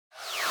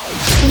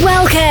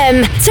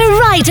Welcome to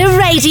Rider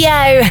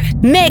Radio,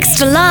 mixed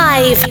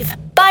live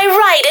by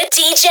Rider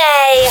DJ.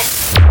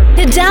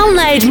 To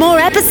download more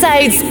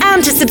episodes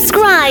and to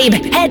subscribe,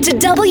 head to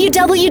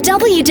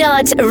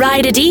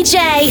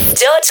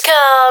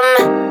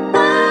www.riderdj.com.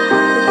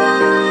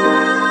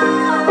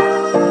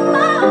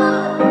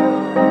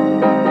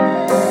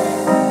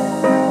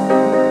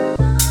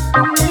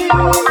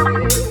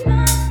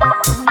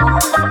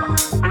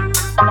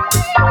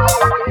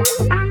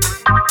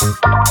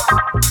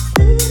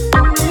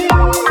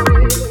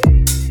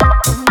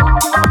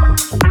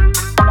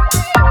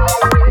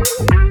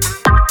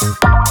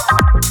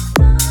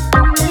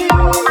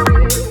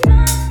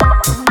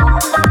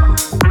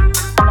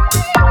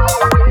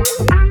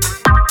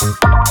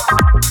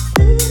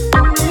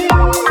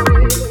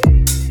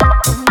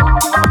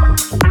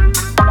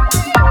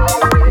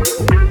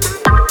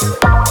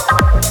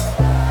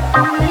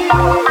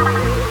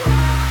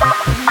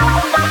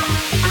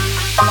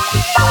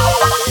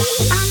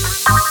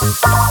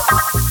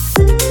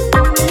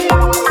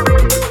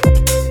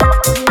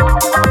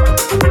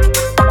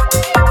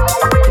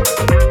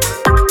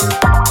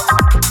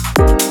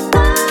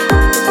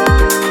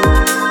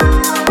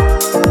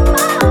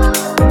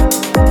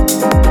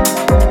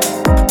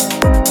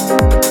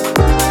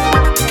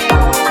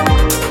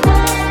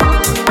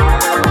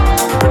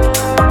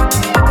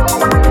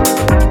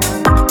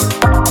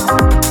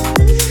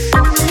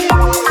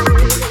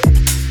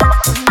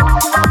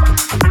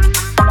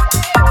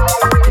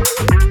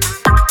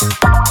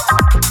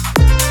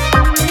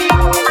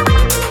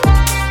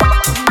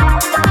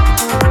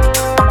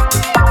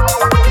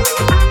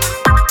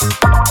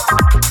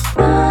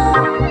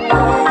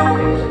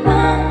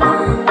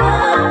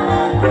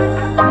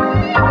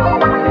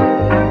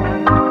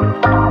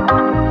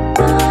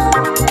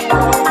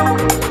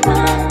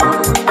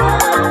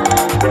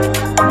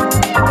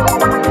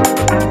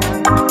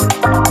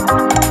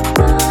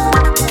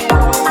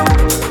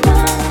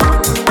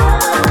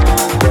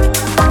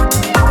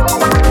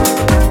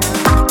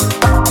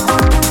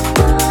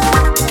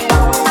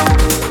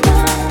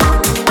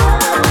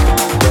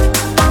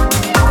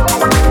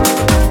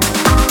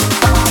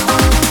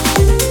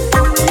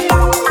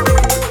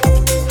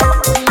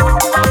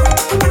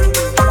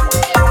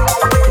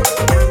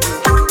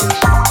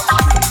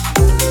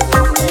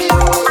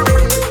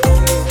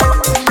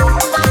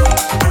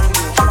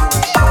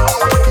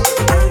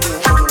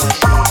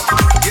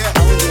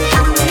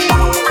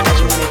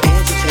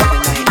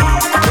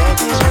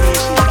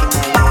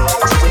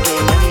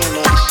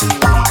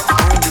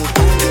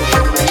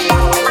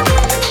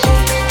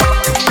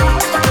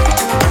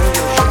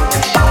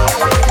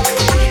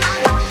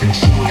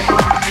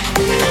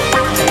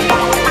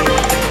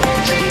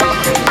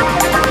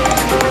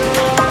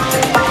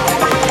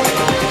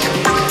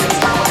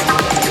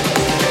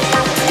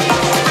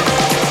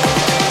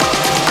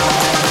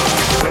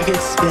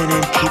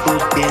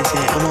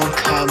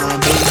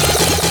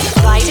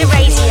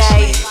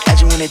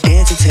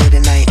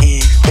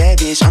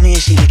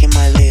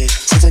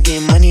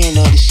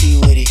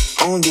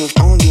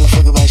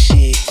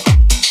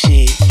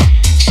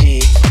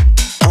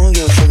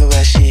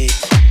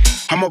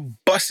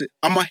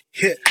 I'ma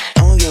hit.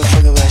 I don't give a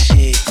fuck about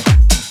shit.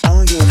 I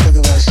don't give a fuck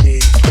about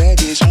shit. Bad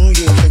bitch, I don't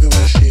give a fuck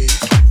about shit.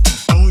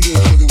 I don't give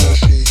a fuck about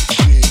shit.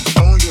 I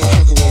don't give a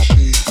fuck about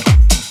shit.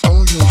 I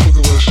don't give a fuck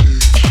about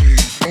shit.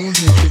 I don't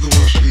give a fuck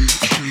about shit.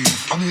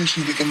 I'm here,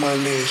 she licking my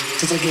lips.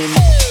 Since I get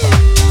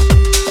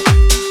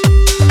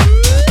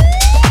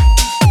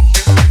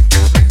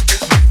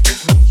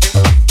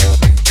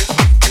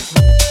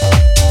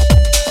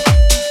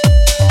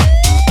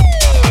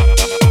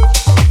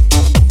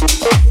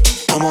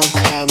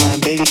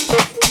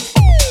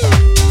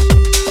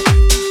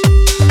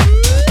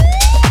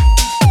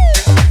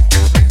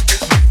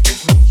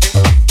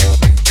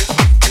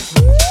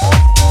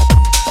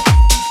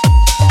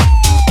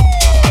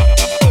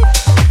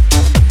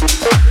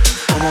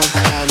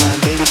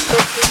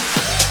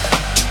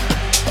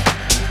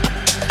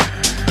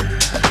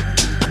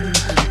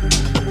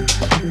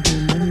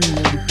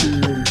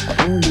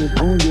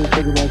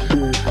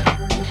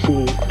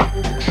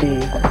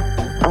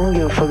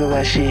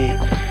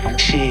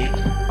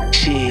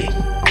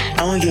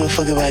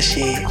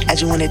I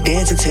just wanna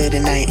dance until the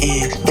night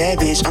ends. Bad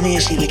bitch, I'm here,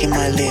 she licking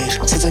my lips.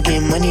 Since I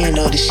get money, I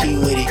know that she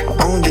with it. I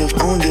don't give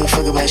a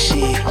fuck about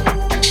shit.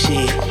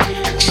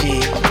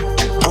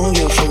 I don't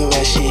give a fuck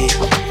about shit.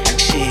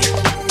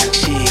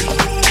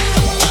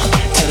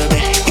 Tell her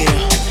back, get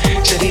up.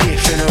 Shawty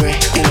different,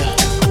 alright, get up.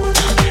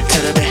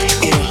 Tell her back,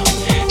 get up.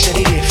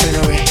 Shawty different,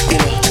 alright,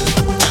 get up.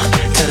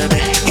 Tell her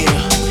back, get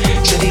up.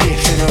 Shawty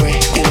different,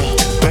 alright, get up.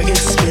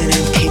 Records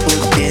spinning, people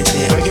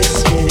dancing. Records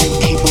spinning,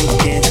 people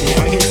dancing.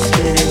 Records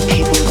spinning,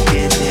 people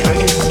dancing.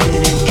 Records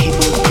spinning,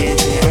 people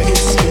dancing.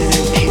 Records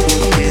spinning, people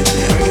dancing.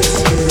 Records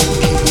spinning,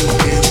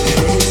 people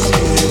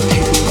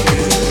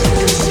dancing.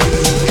 Records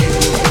spinning, people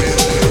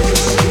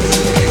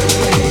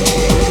dancing.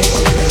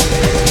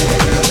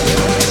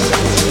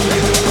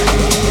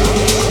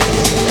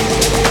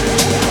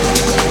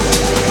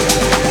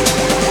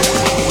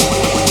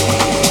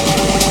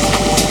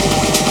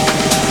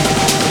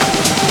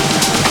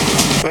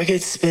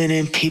 Records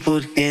spinning,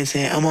 people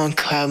dancing. I'm on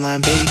cloud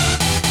nine, baby.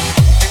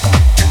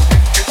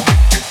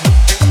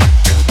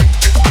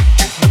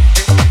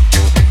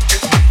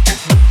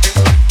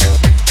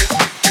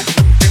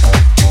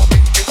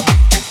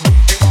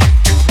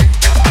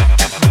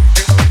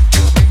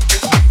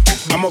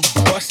 I'm a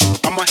bust,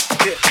 I'm a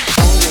hit.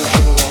 On you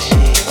for the rest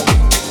shit.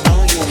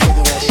 On you for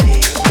the rest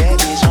shit. Bad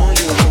bitch, on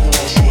you for the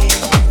rest shit.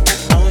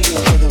 On you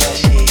for the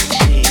rest shit.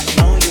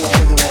 On you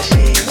for the rest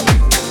shit.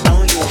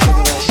 On you for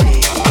the rest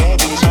shit. Bad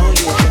bitch, on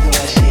you for the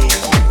rest shit.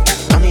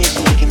 I'm here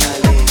shaking my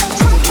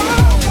legs.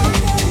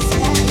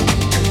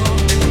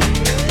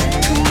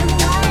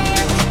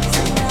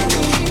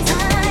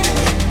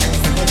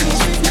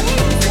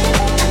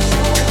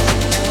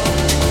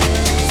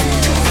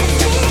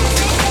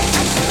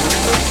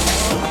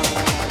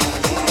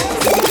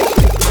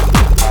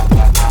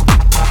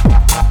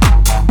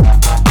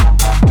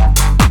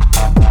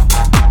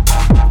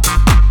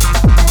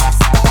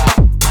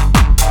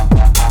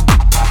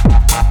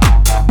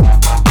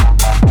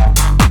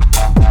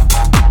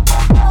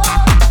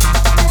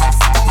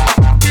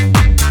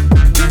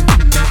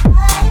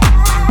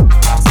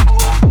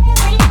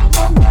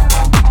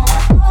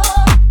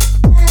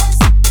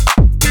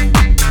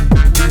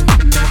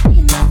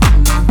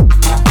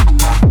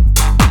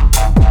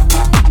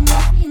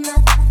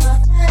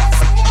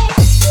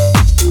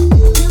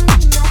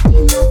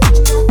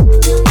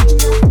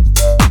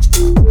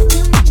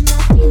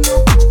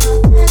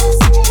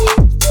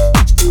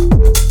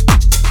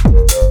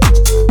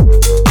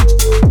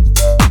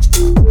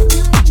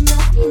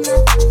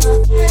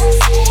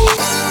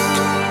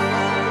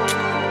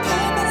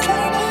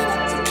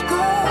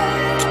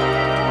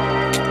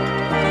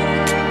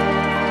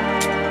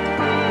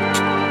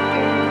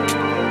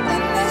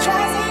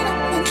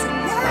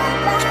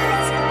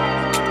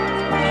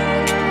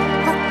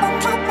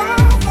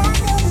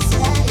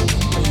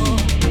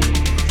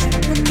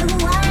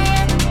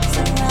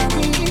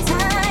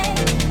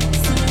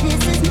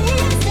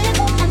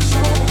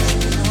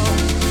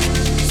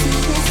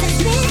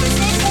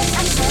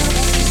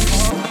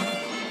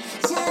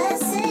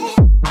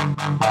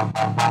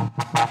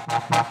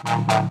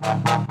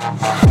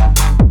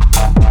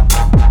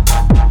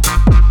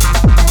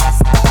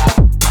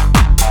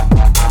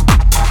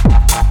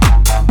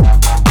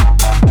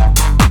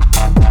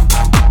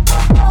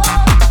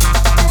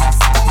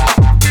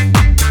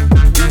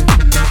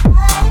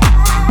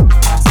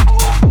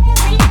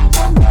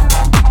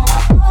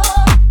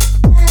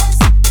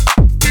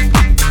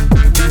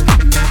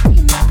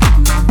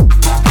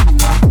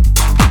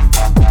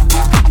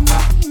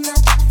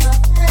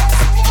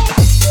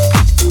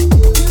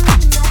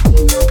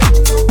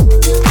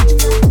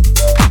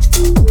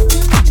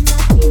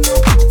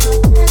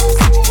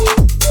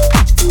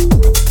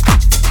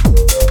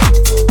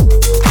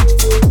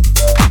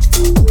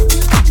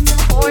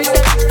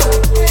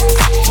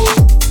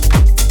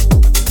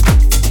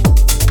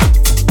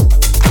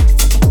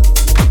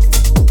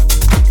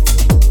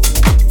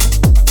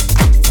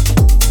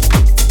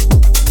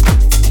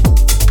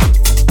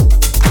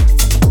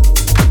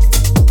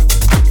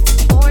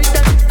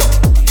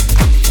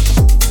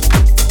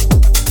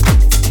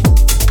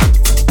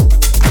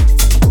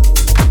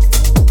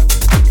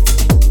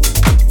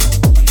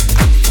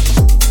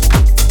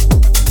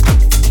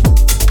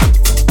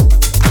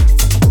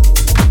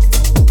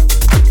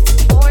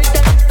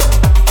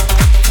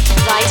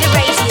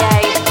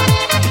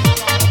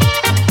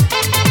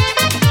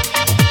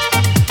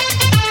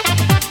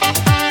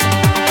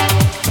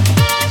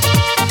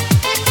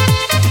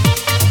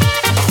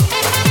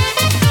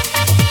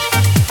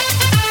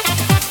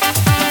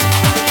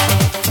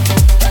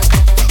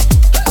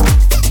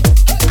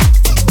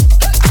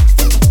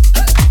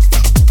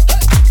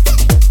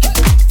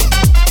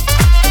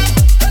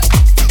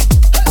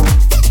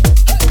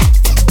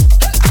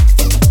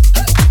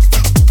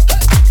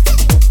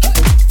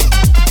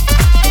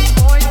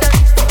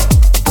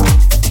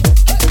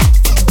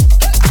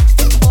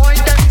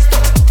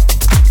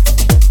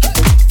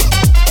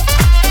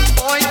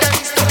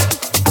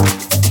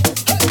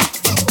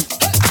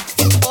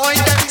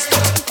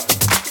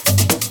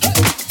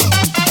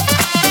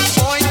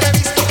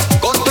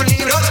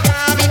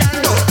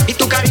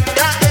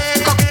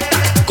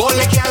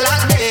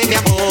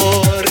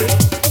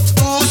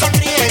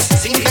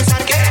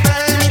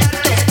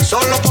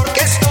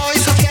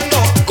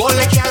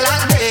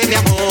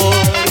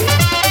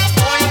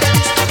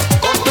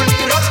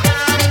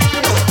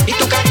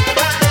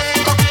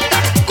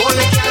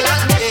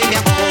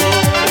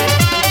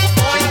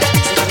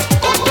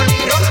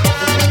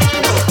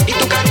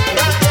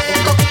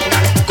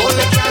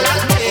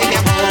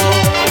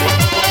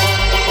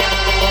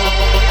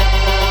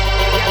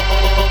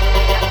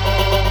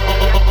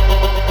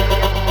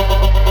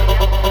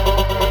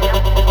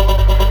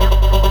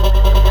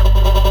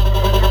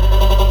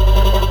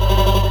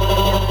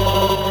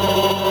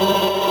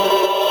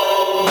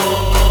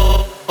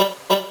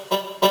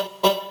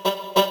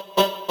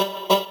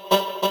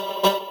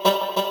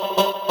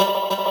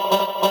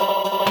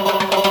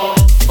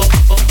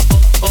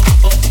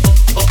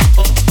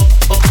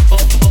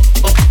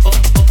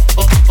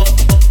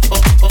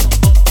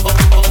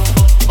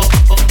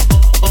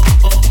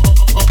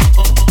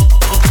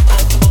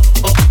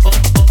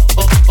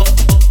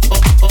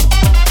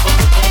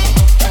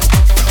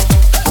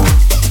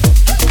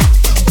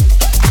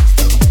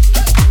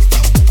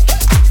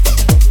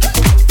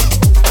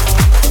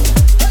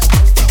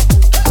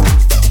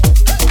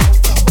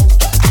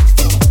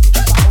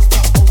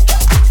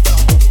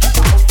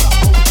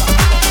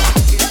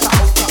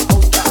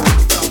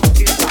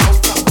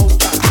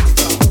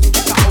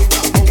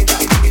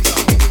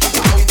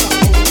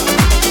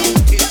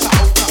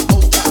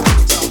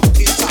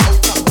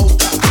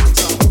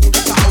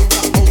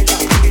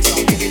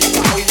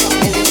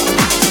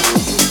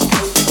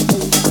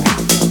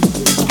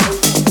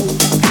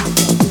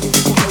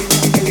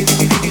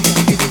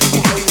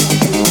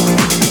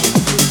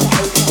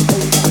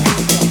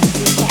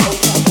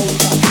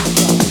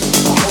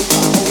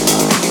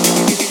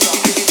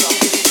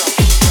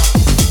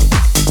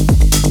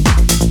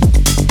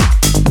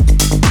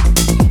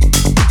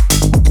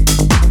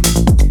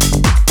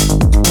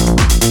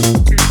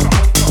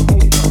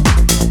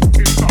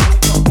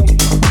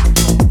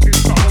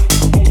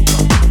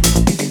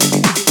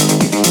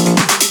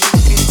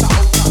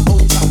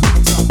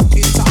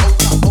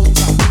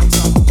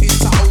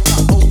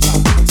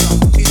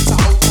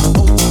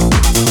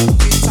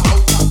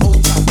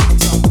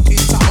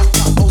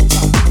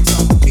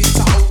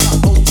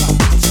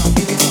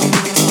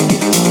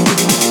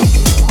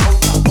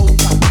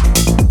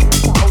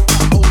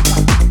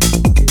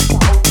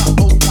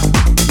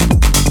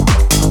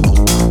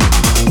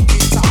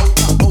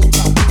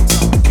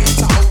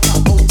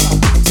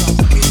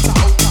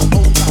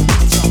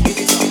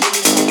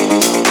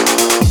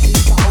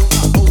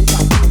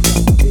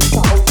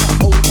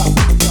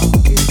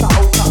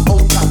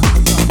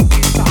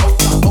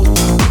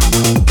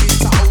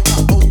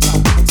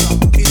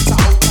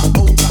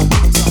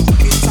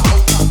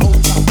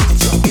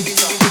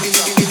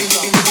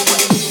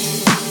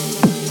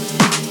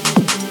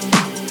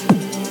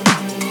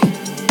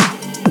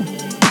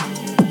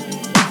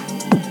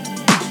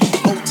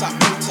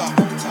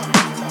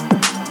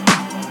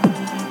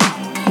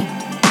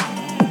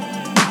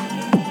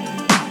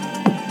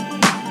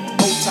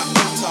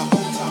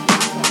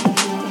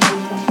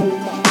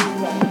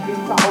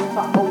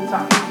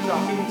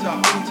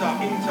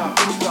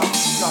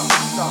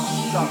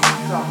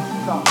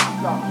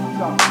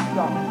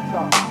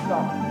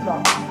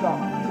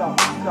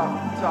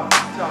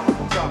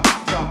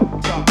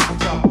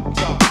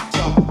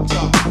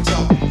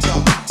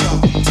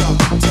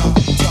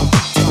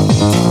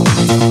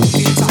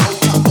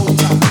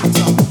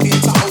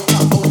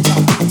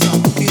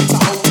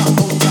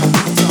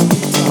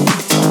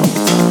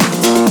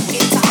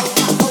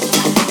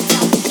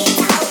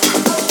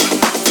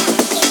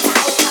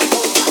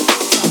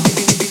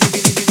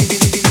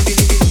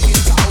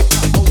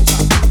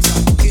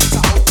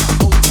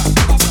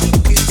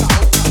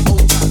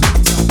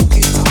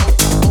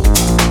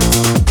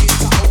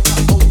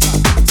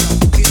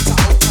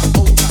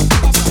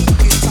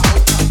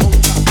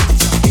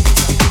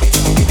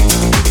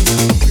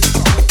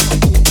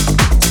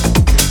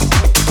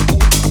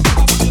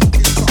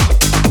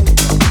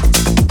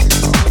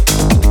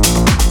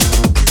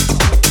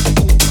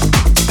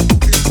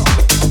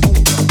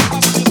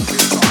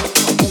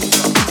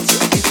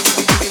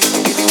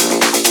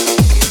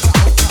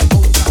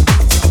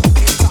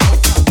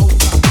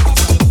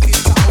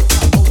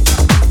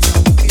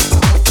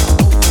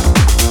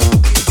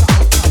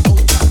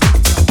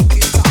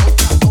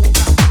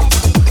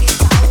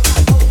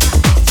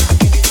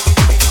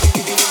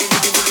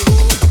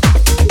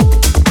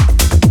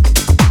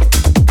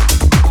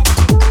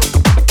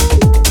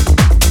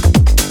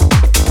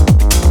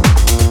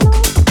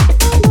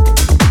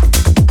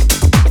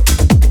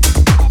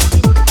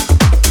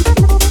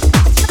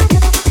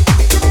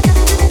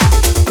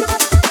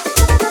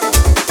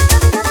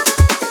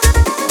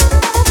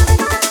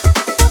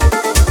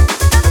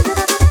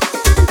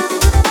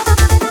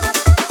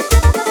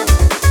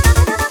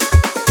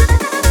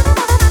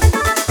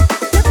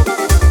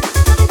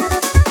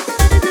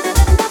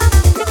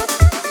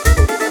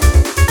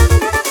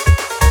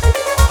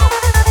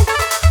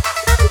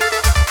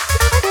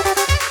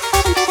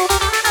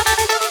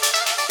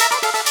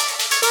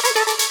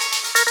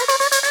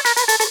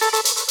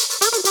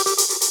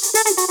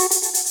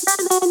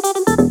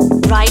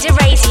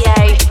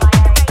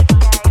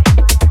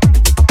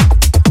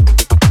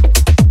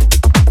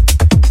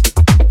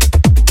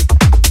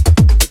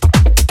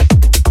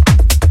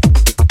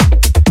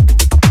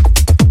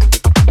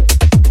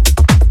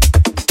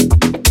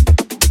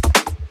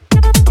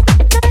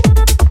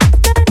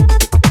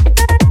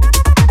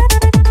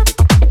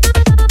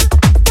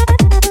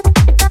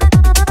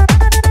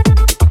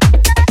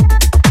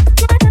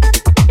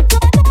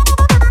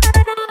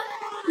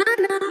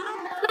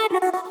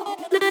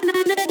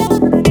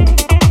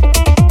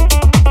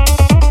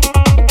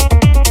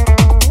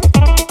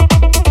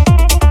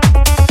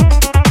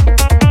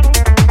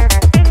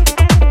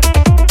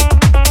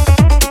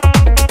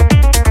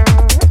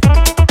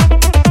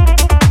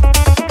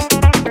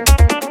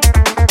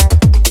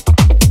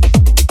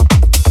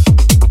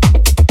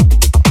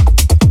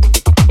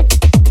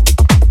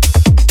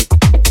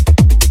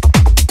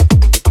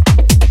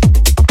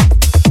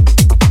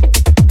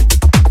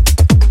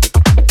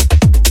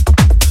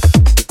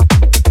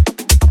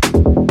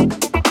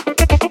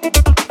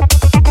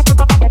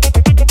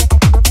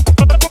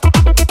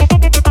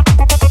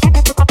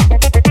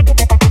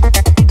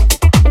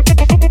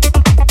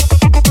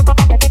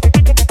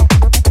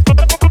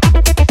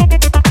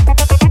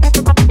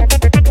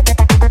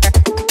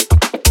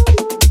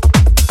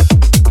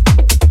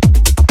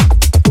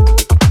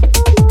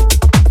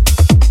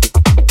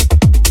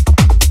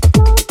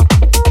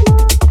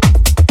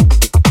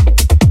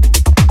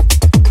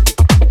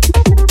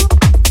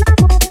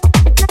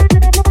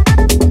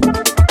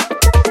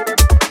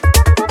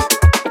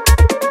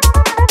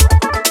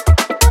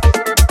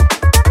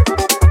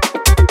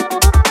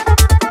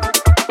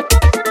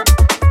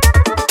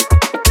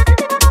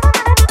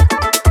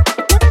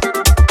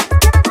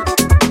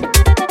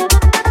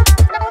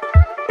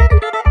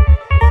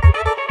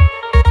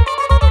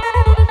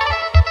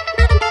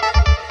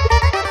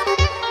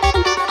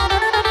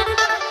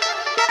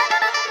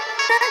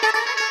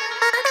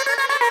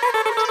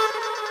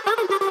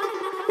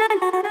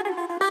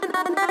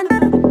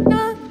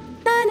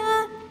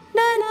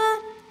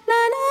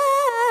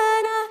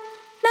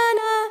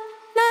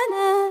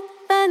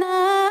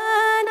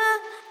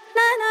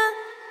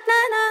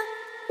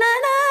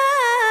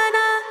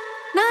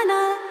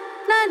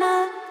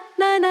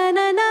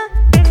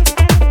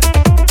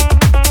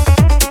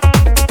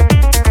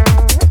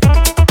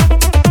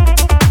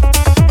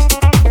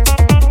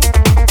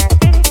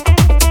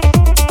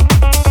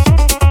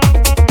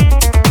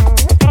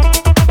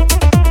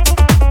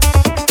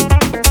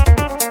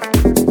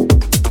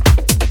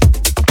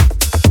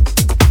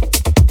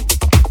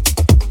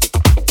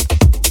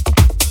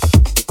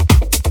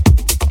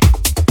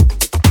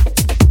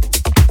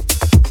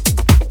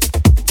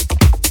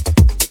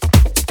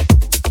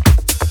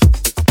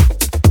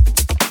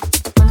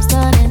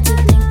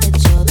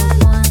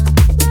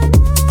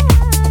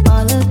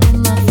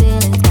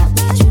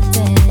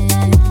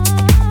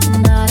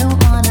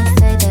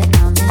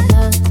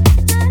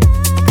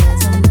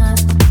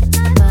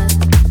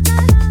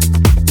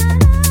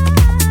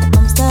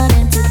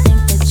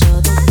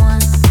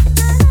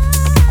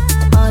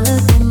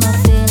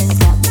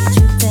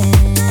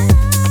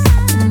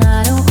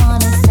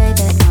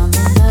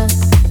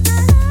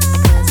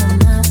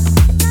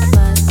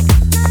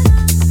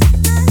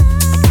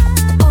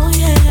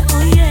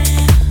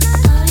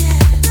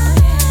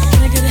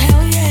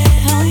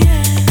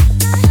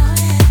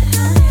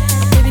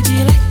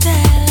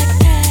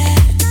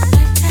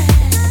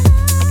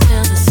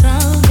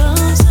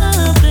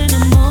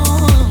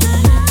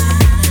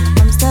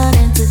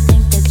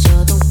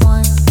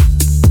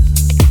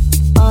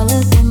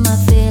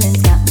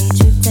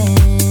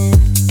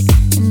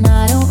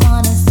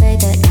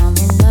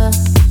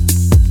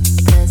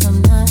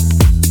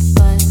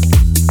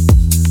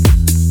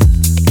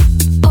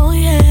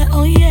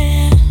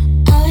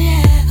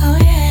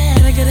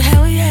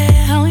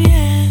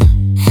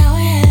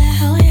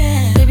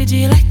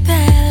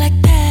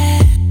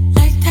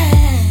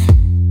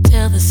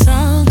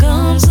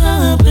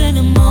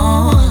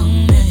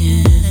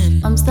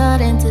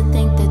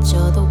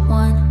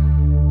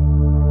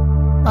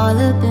 All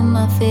up in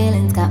my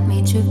feelings got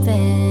me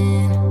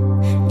tripping.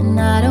 And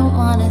I don't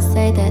wanna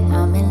say that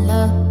I'm in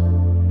love,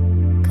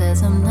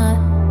 'cause I'm not,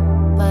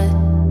 but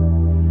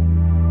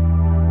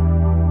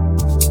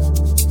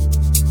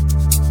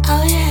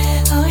oh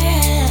yeah, oh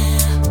yeah.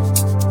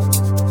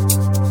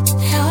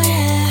 Hell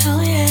yeah,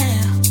 oh yeah.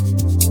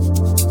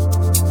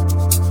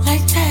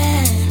 Like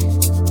that.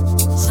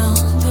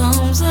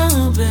 Sometimes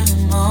I've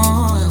been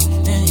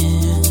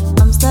morning.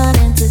 I'm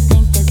starting to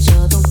think that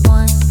you're the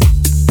one.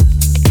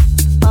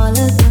 All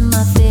up in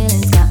my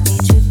feelings got me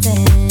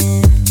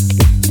tripping.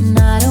 And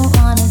I don't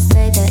wanna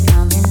say that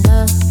I'm in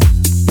love,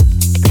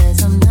 'cause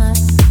I'm not,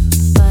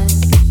 but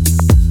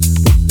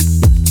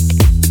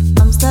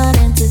I'm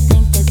starting to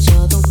think that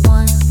you're the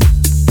one.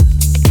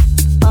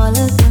 All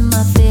up in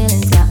my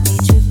feelings got me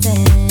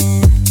tripping.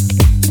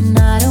 And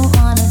I don't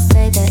wanna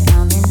say that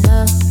I'm in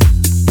love,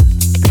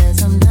 'cause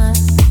I'm not,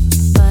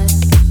 but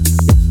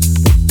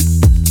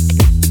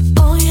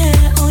oh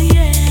yeah, oh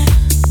yeah,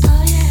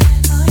 oh yeah,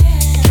 oh yeah.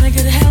 Can I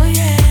get a hell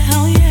yeah,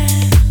 oh yeah,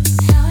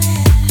 hell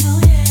yeah, oh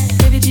yeah.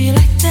 Baby, do you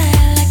like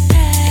that, like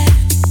that,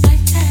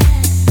 like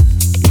that?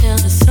 Till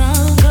the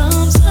sun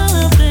comes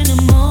up in the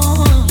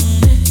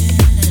morning.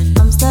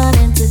 I'm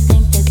starting to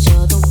think that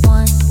you're the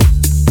one.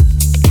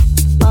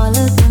 All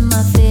up in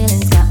my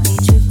feelings got me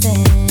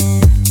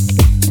tripping.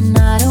 And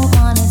I don't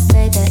wanna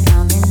say that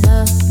I'm in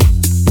love,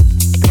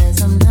 'cause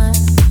I'm not,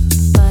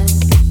 but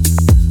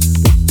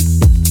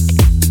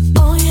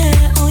oh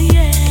yeah, oh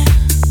yeah,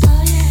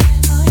 oh yeah,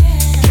 oh yeah.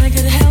 Can I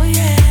get a hell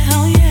yeah,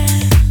 oh yeah,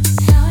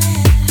 hell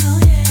yeah, oh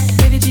yeah.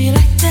 Baby, do you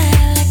like that,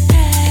 like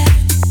that,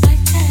 like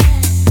that?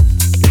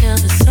 Till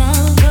the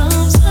sun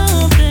comes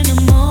up in the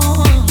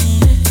morning.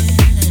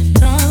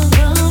 Sun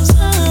comes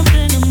up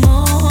in the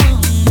morning.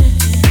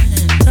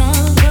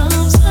 Sun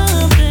comes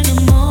up in the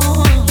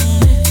morning.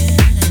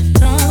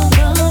 Sun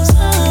comes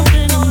up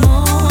in the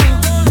morning.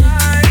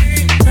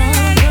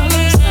 Sun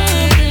comes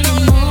up in the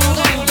morning.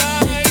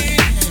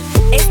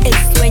 Es el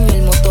sueño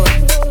el motor,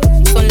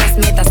 son las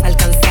metas a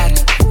alcanzar.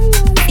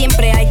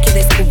 Siempre hay que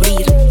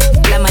descubrir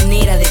la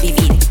manera de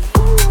vivir.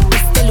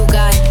 Este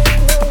lugar,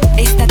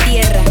 esta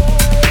tierra,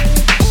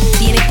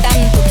 tiene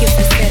tanto que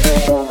ofrecer.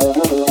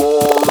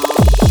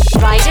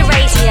 Rider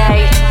Radio.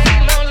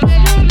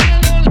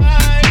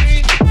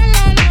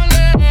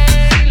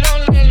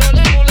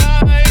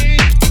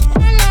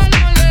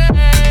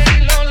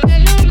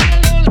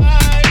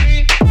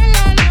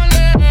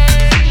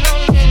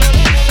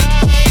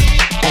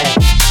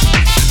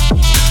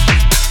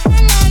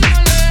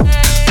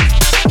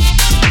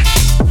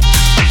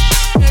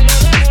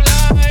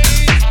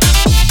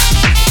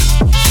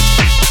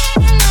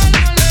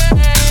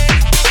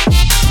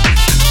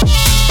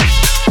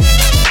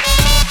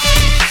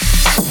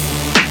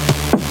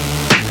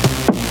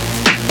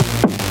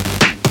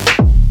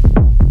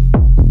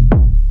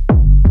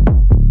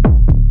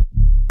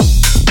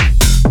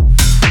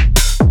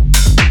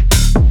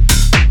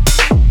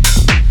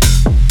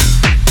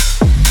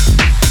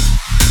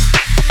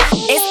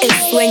 Es el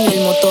sueño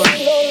el motor,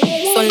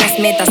 son las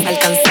metas a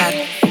alcanzar.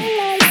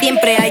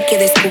 Siempre hay que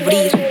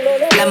descubrir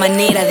la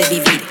manera de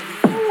vivir.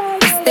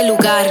 Este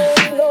lugar,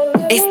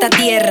 esta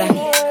tierra,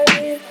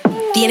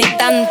 tiene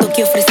tanto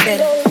que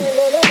ofrecer.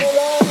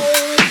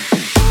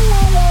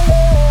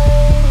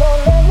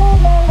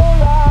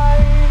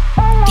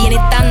 Tiene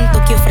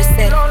tanto que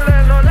ofrecer.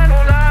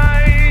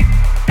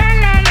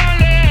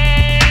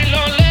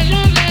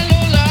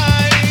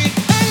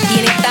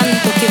 Tiene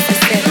tanto que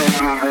ofrecer.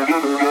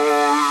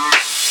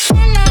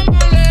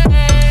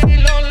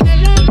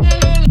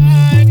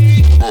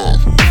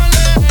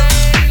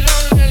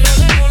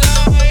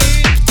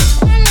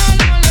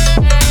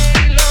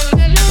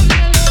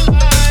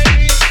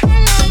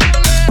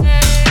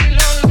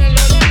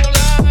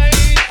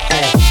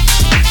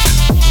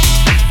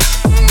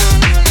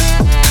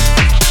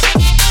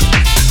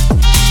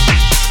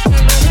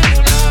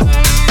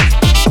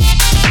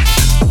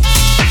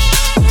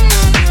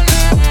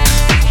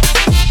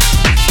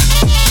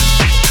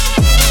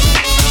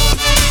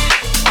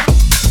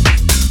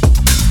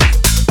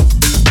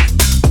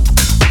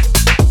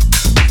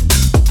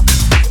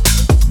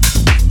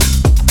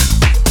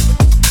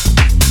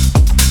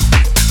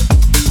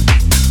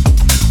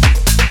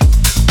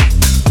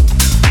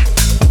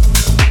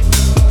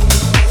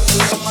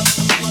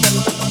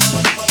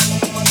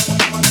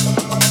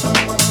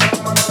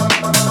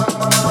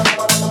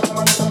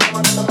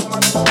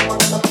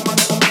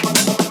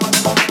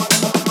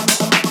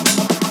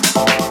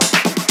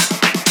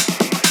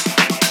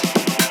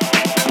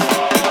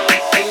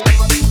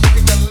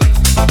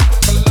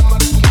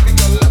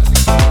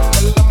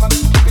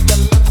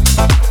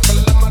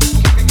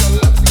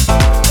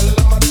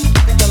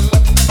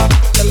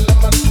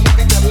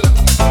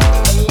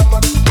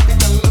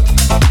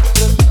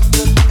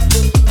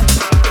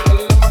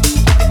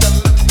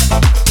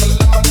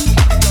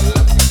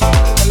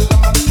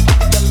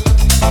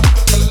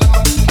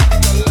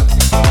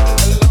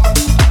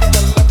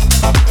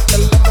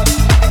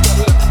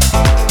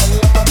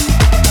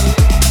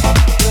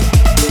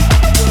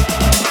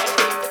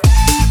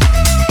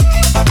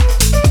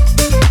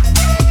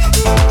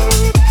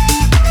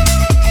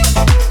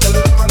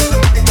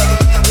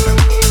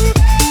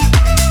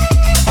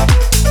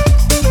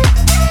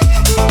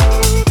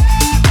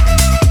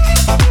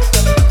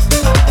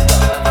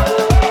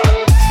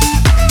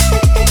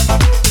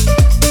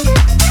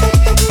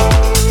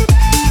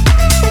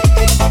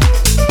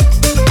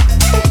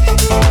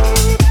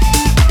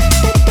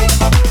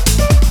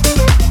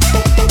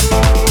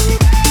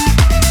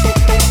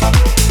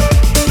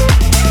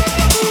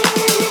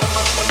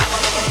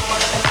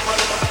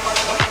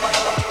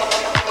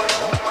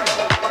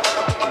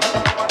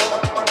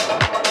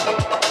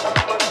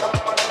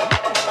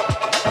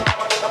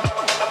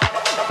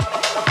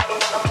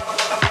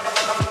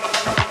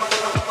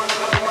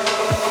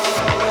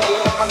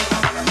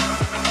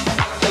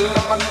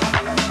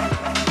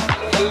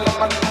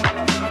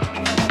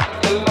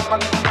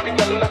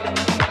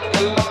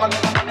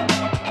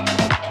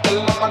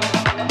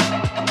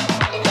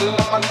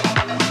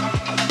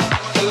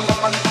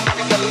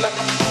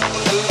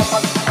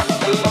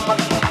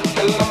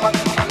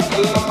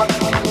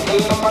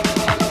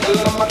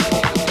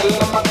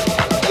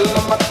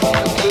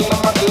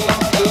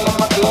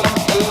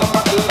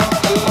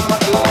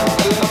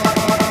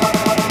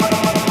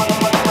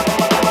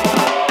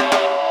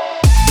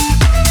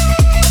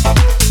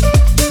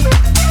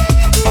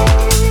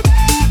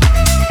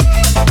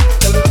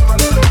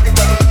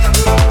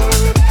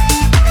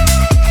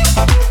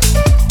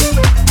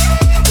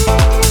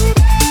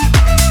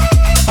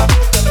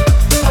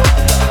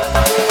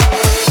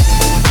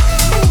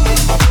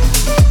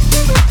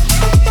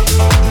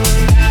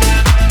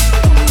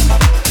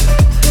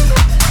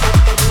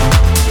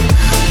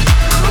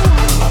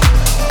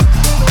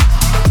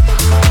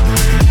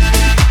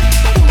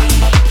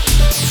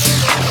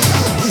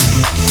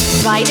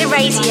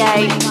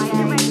 You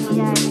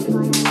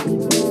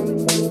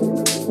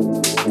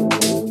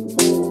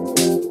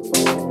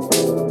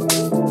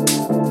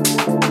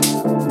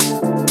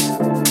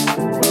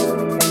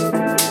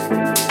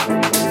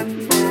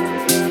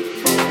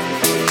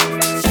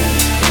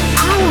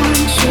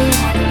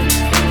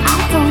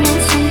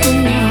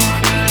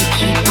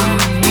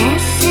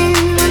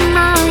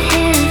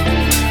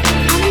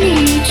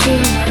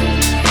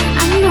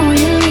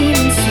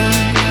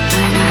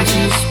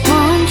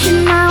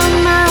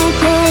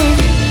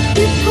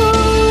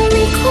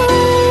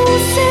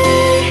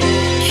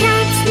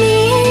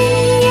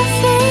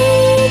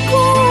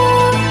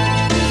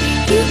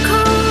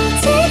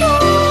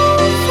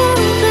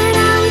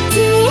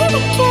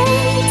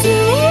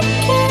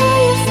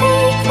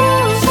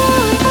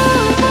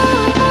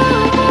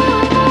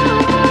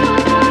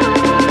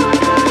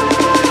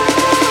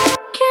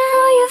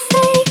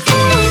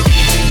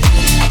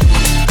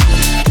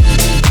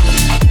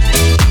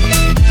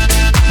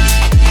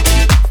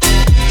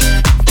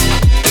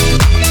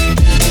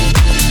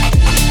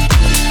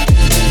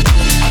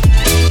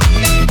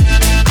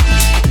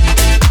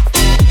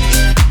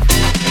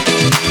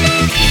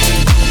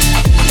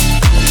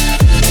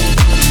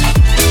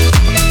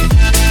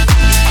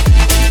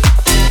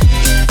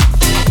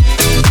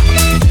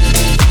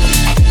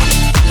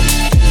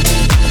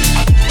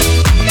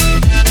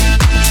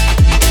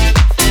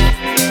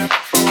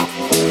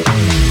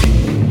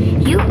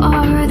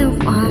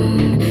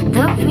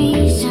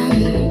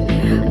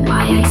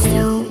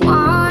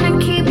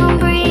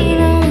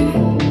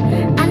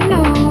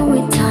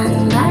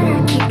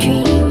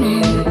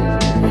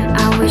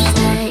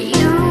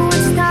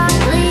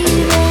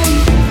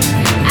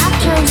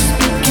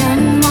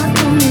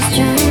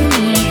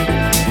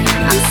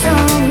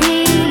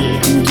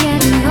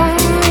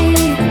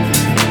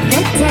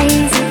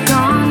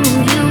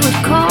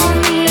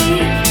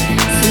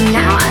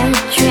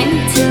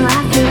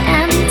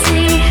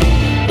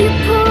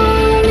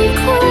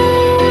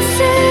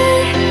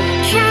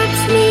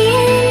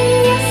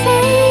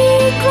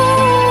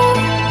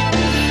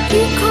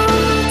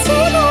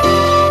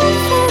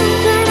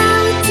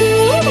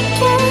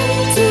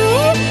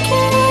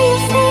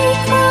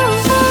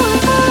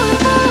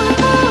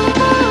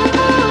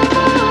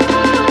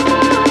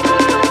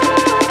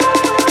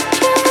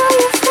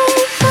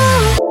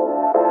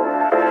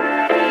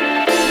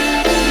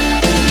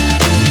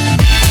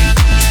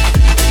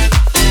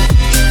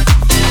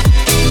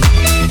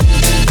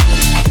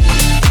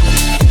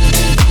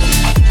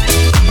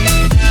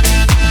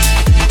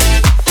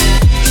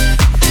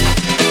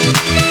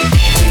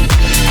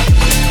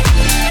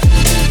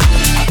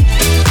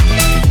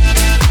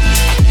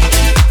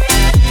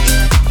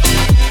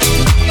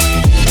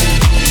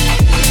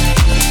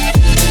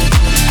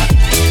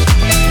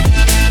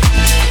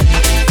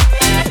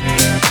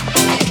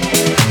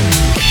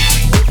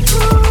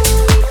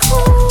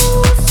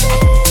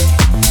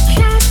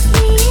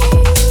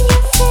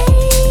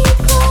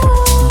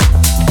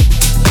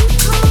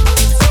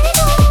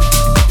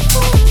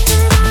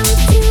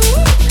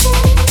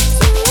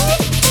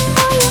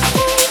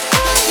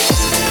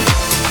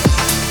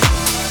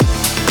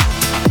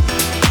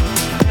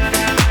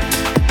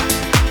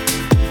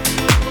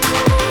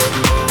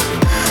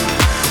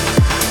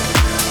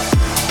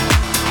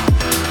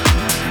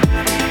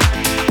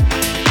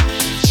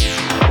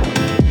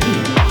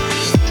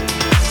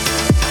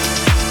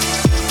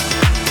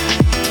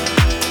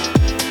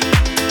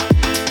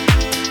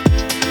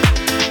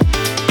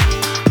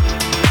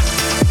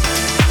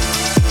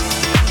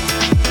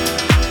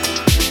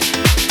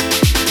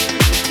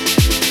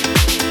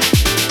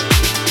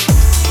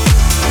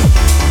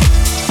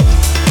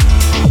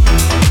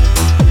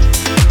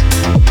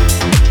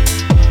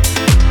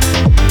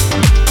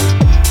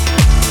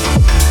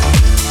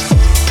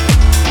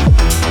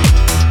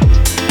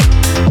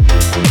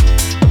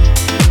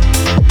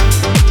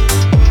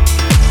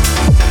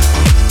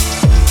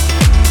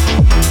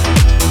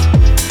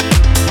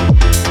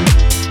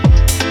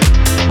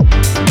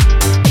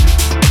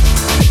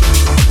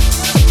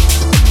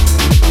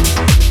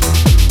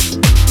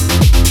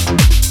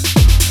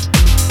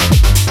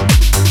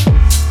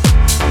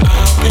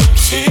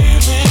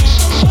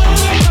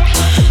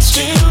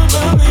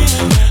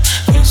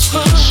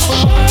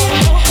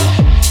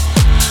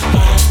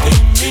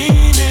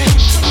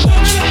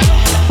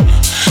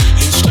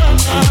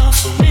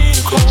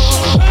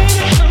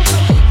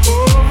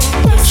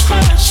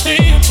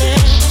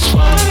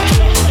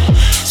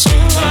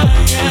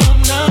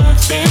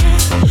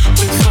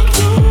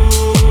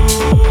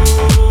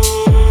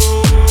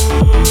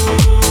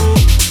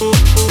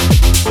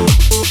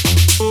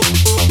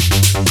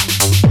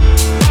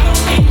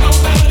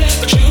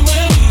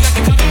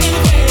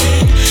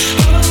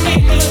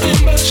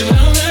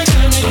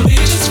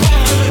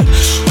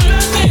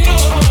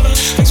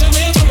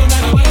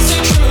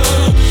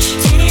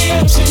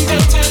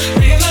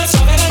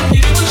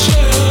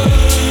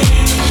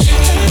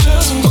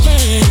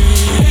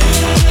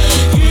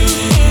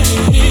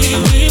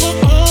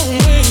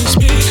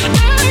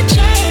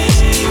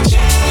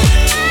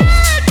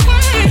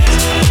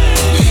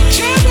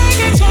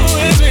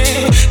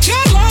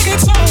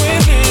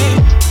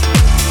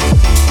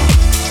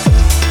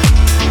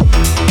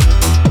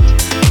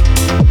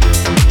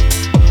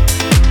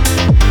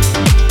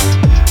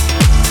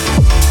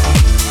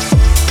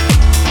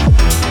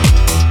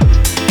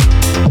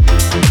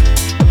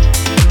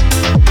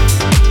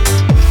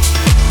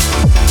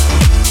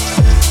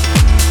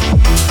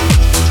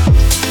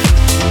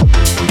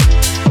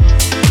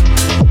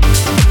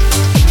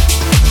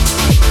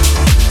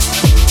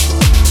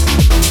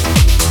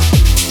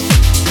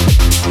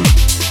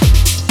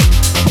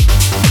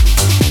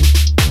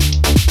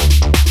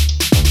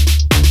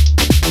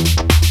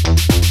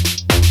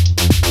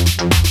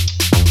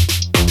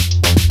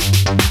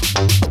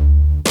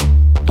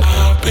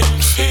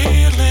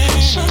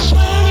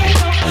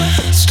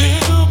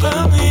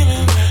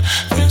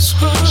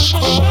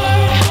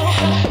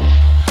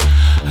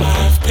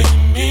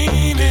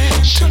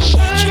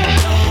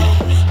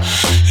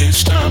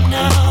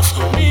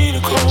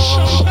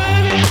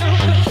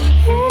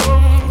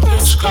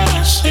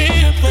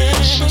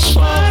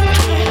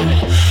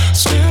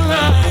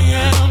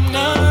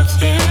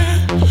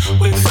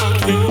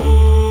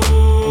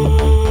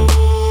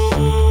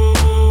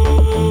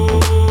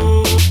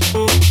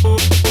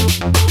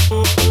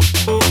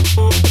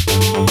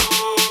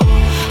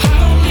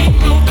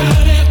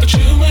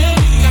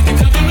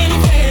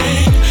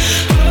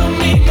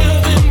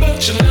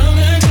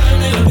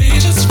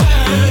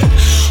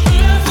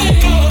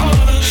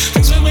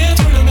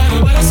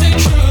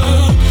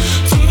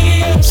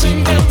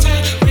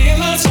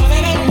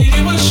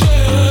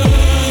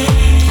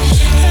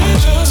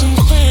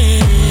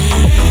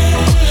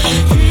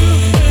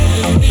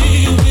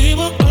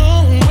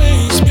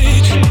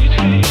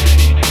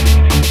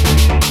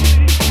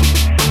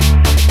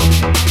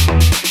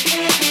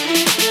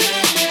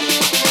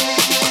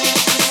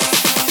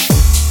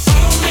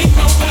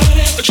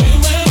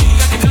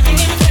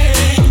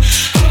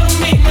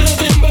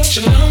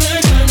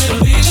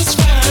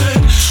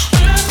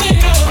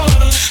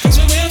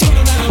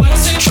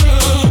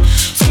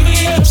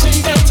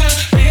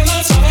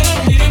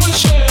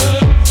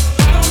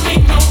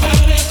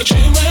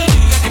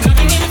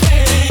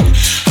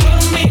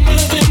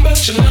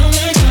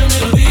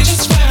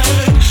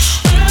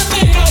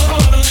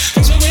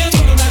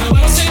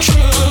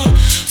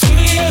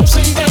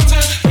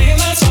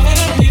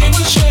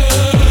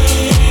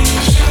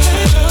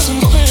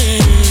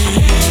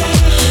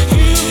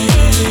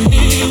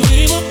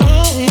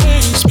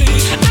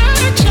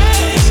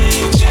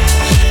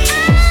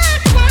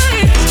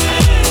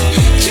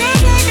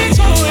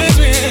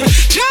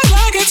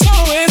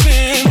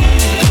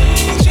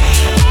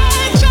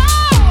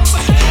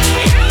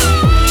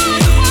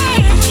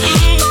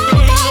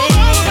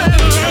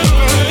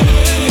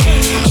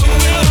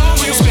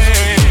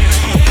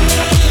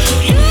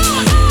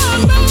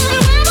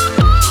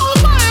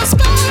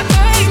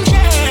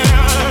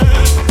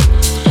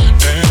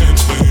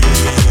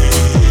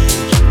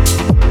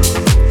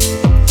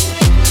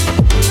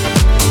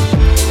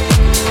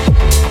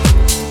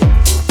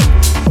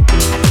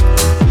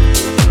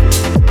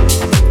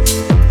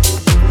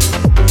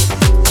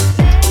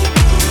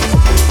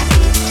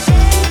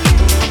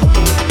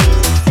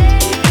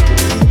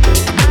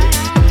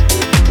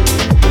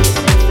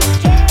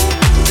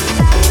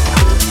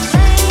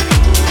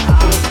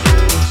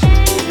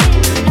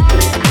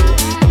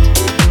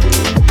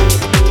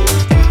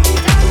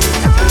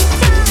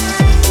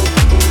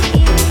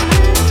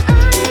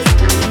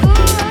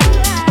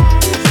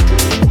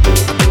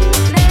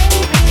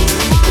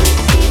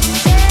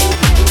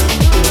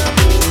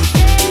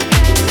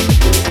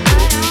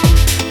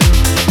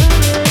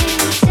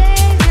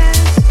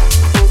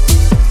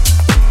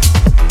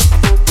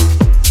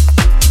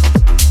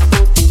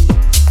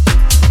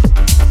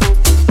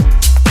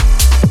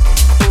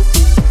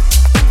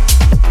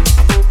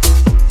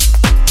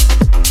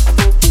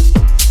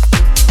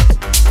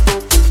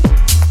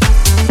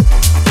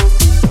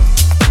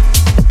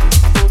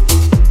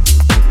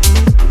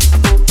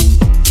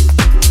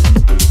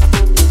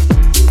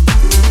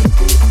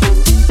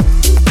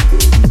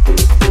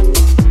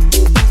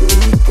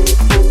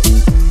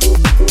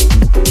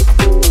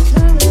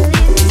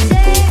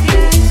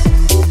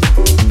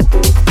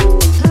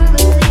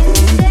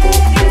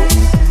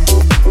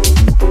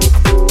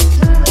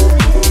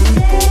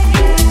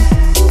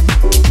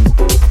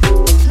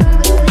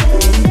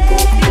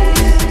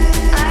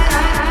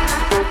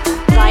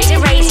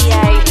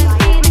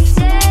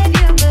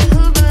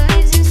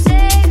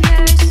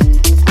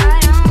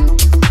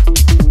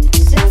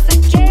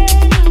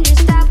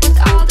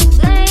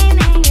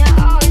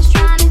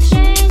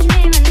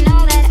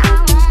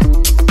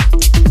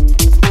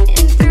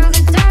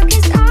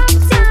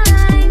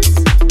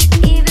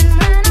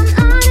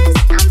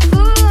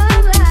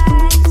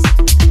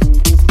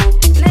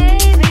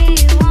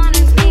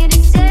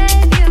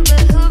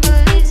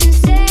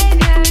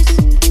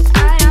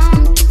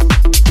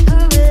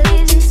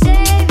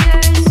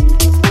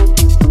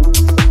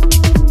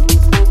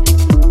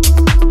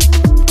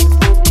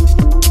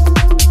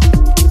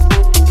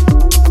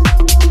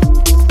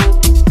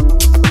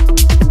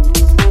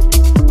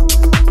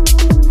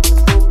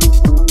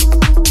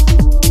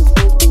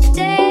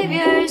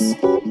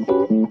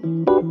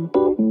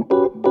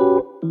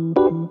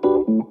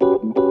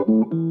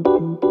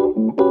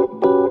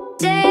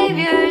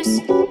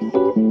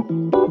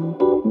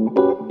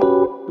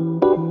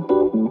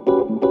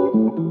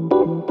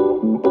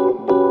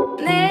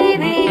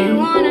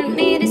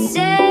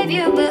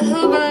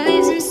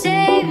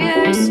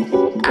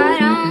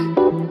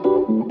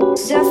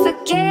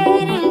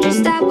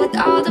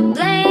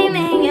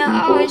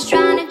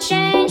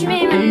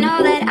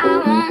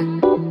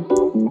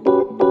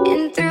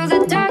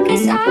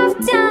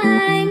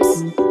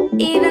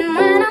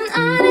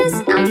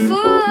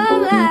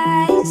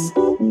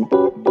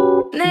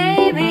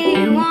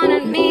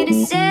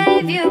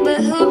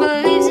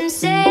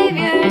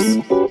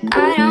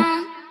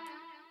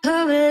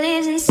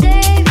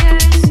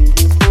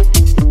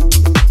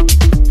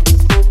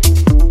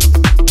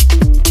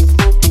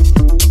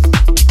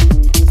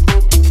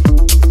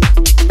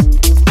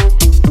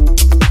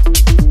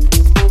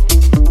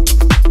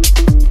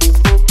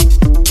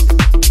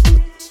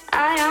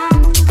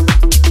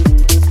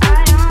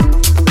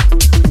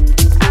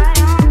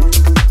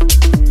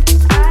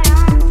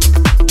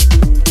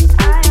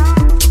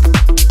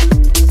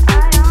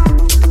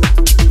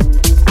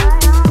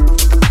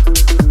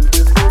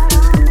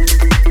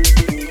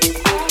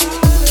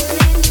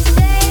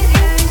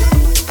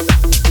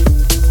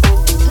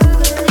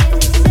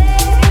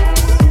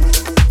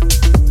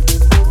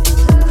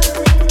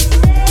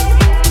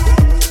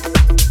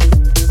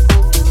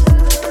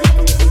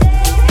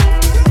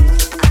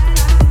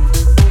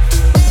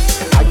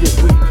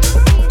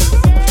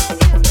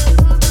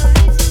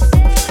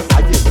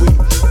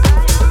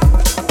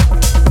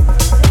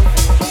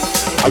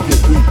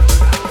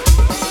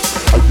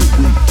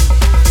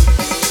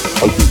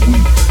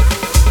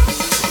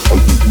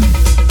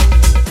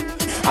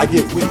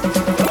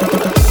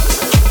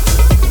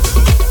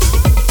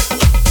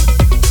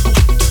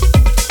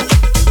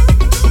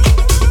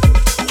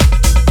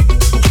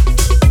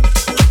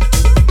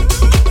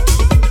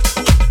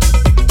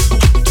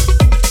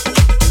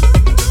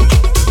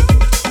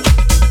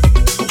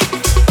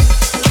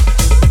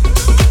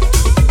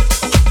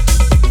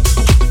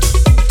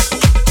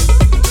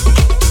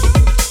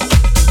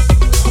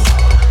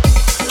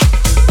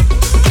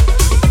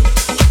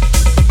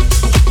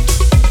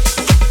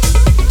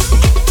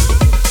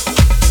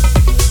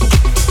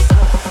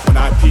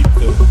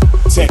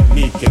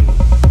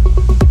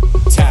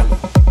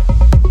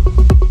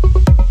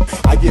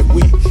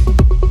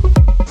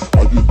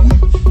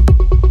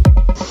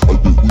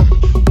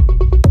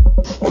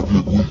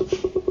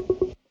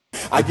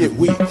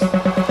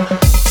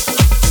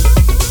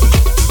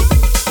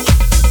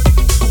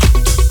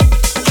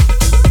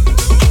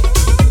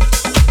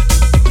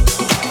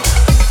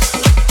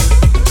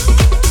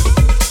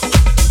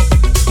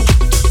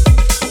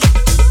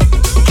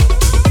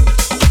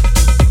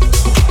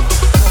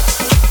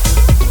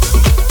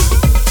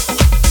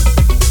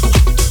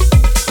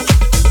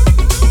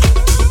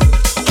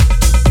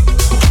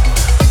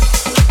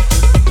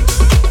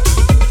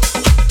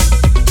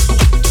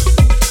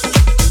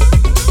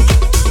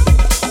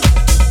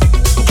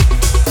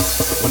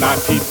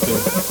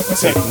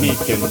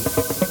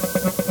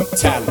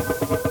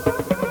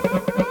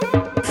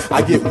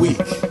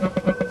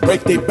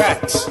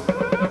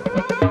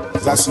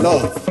That's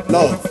love.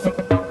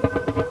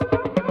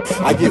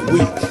 I get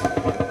weak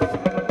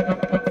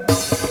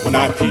when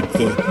I peep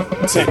the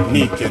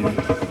technique and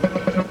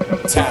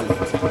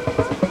talent.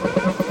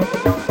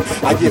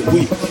 I get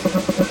weak.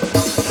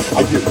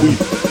 I get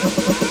weak.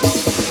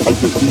 I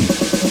get weak.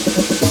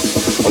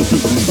 I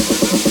get weak.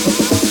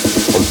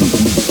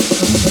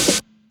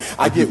 I get weak.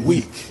 I get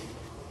weak.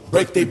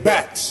 Break their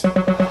backs.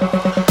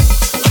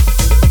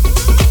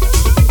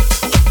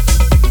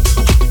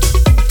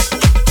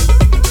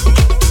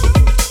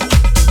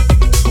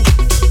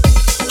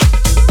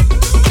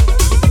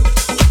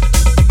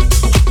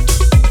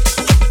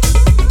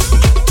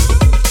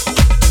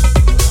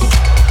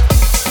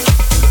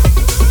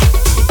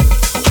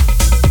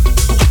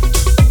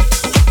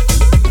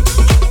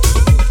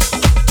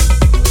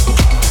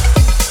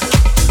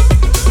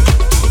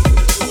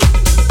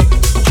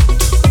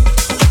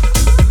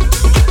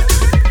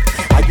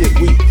 I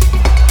get weak.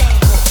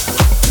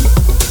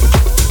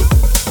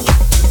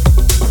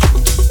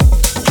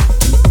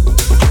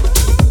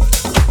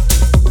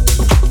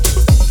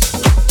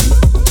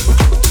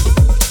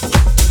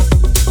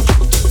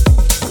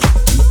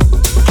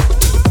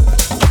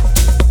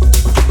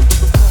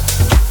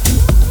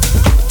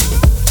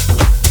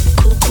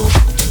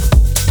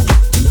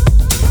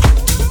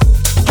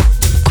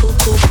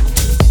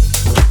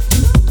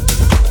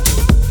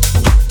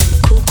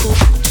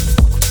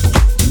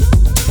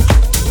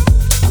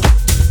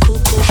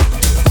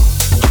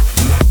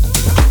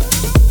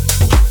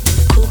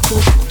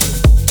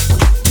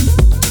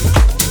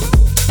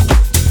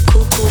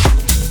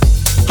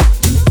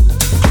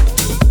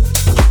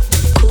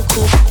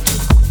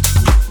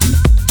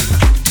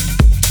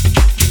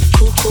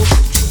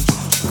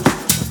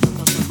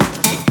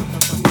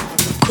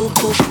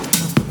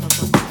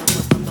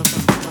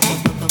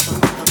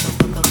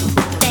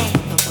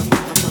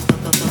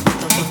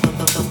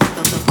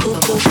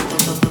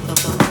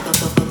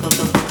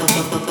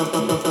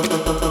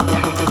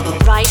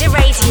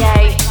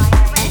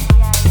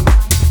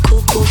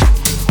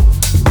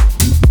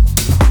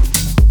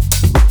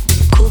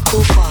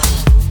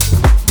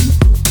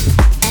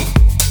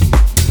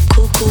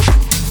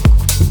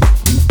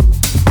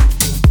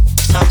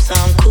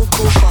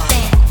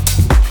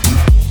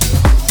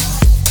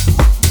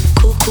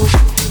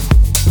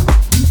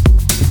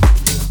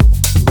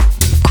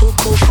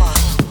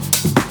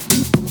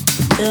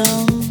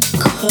 Don't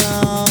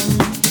come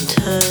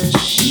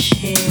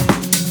touching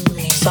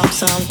me.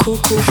 Some cool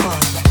fun.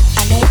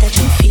 I know that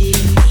you're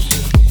feeling me.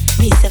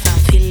 Me self,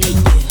 I'm feeling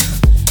you.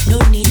 No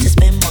need to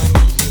spend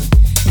money.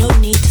 No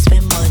need to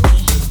spend money.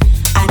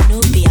 I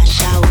know be a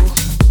shower.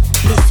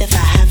 Me self,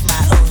 I have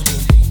my own.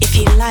 If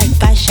you like,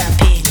 buy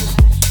champagne.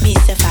 Me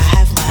self, I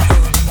have my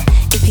own.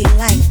 If you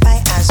like,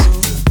 buy Azul.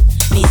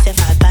 Me self,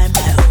 I buy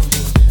my own.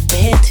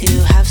 We're here to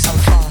have some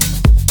fun.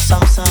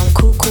 Some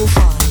cool fun.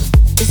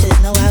 This is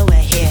not why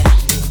we're here.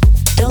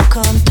 Don't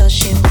come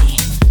touching me.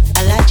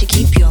 I like to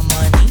keep your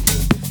money.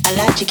 I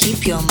like to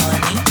keep your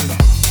money.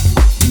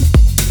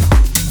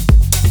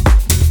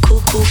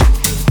 Cool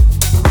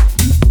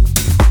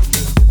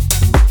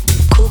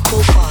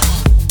fun.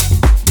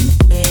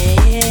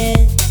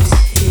 We're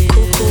to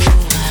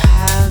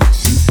have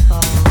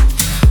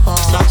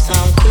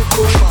some cool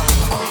fun.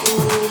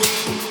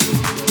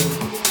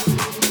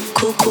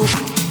 Cool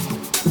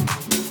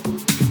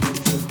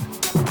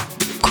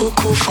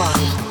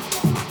fun.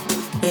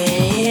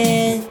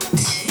 We're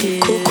to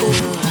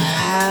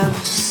have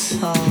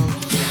some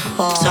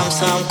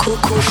cool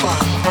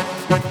fun.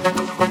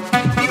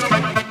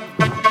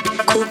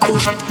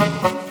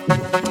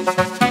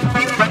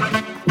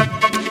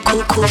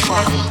 Cool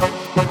fun.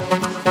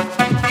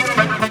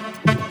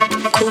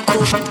 Cool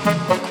fun.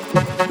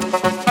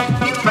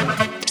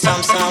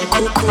 Some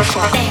cool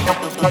fun.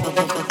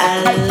 I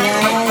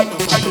like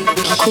to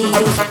keep you.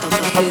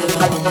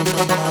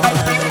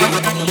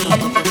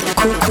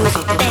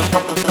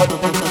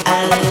 I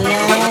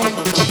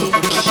like to keep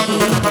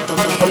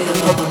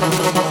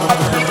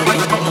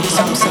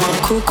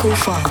some cool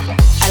fun.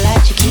 I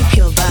like to keep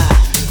your bar.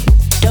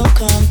 Don't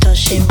come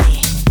touching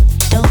me.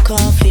 Don't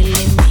come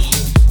feeling me.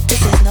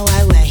 This is not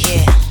why we're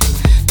here.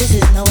 This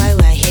is not why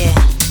we're here.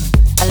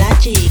 I like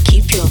to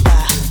keep your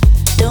bar.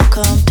 Don't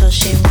come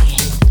touching me.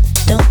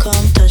 Don't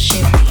come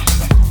touching me.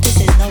 This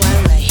is not why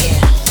we're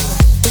here.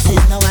 This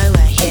is not why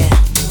we're here.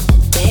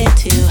 We're here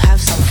to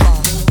have some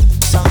fun.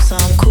 Some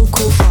cool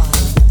fun.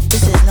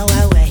 This is not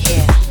why we're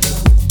here.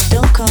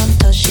 Don't come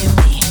touching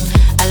me.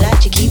 I like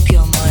to keep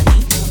your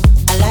money.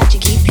 I like to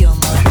keep your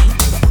money.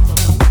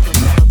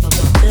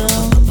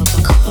 Don't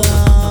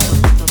come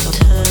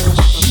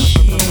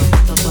touching me.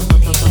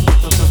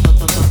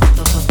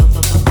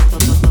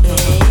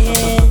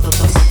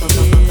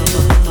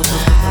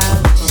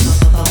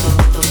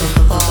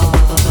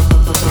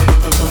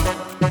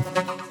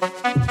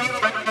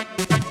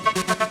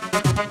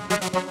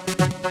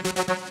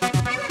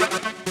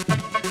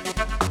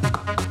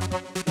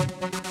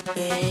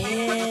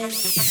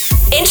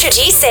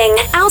 Introducing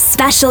our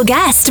special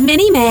guest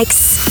mini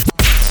mix.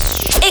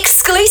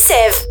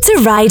 Exclusive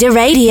to Rider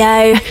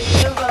Radio.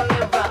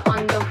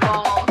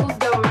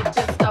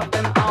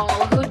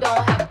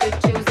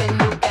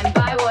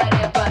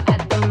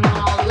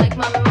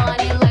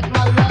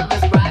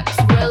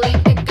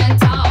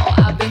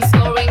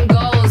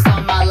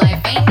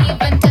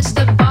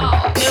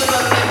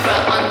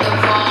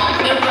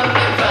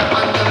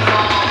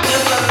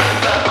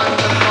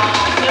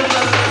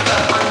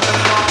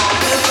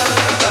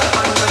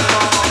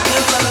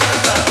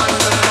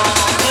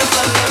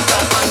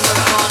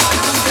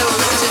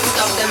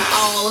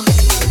 All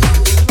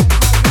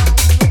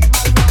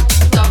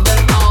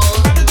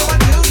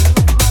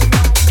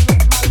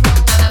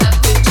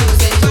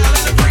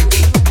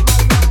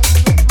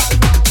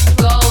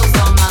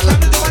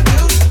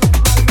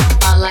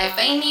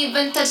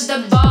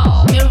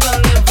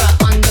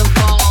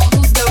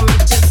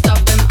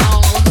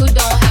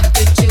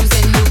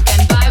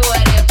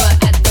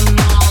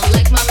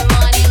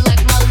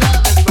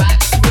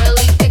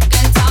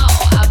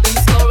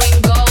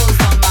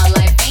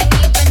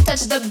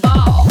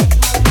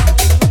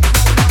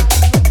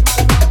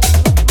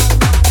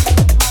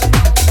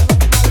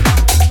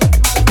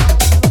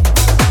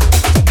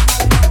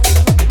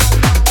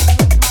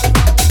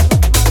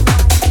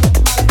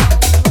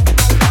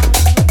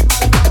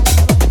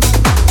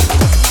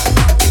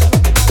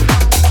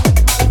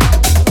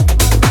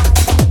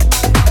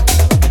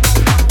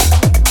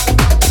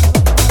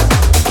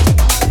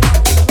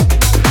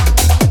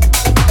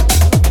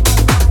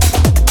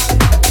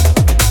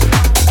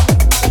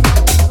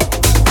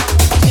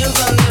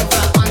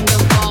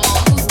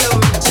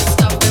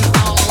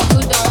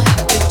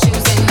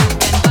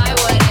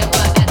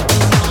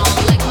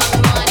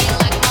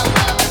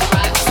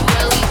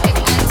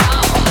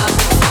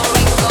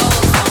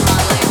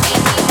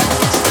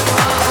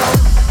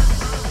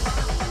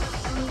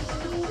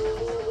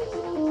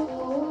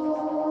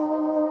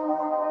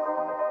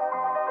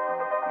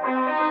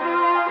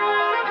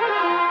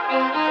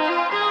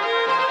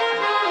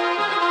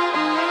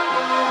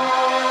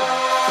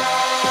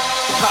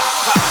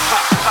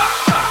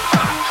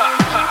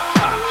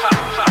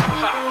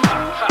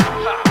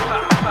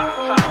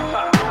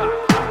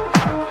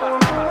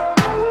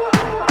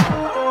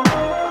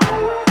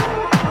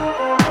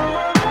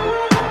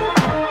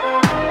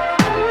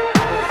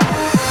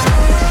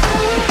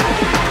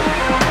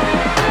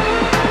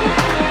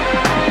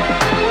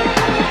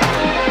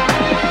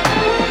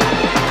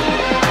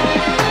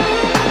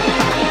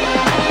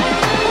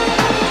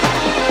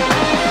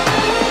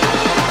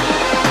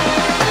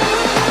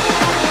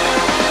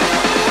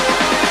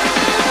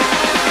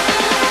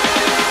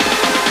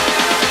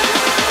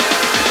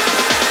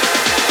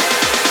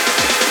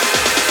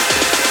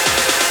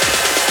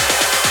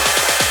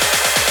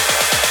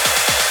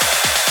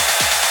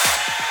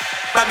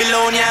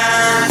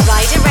Babylonian.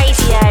 Rider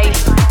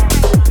Radio.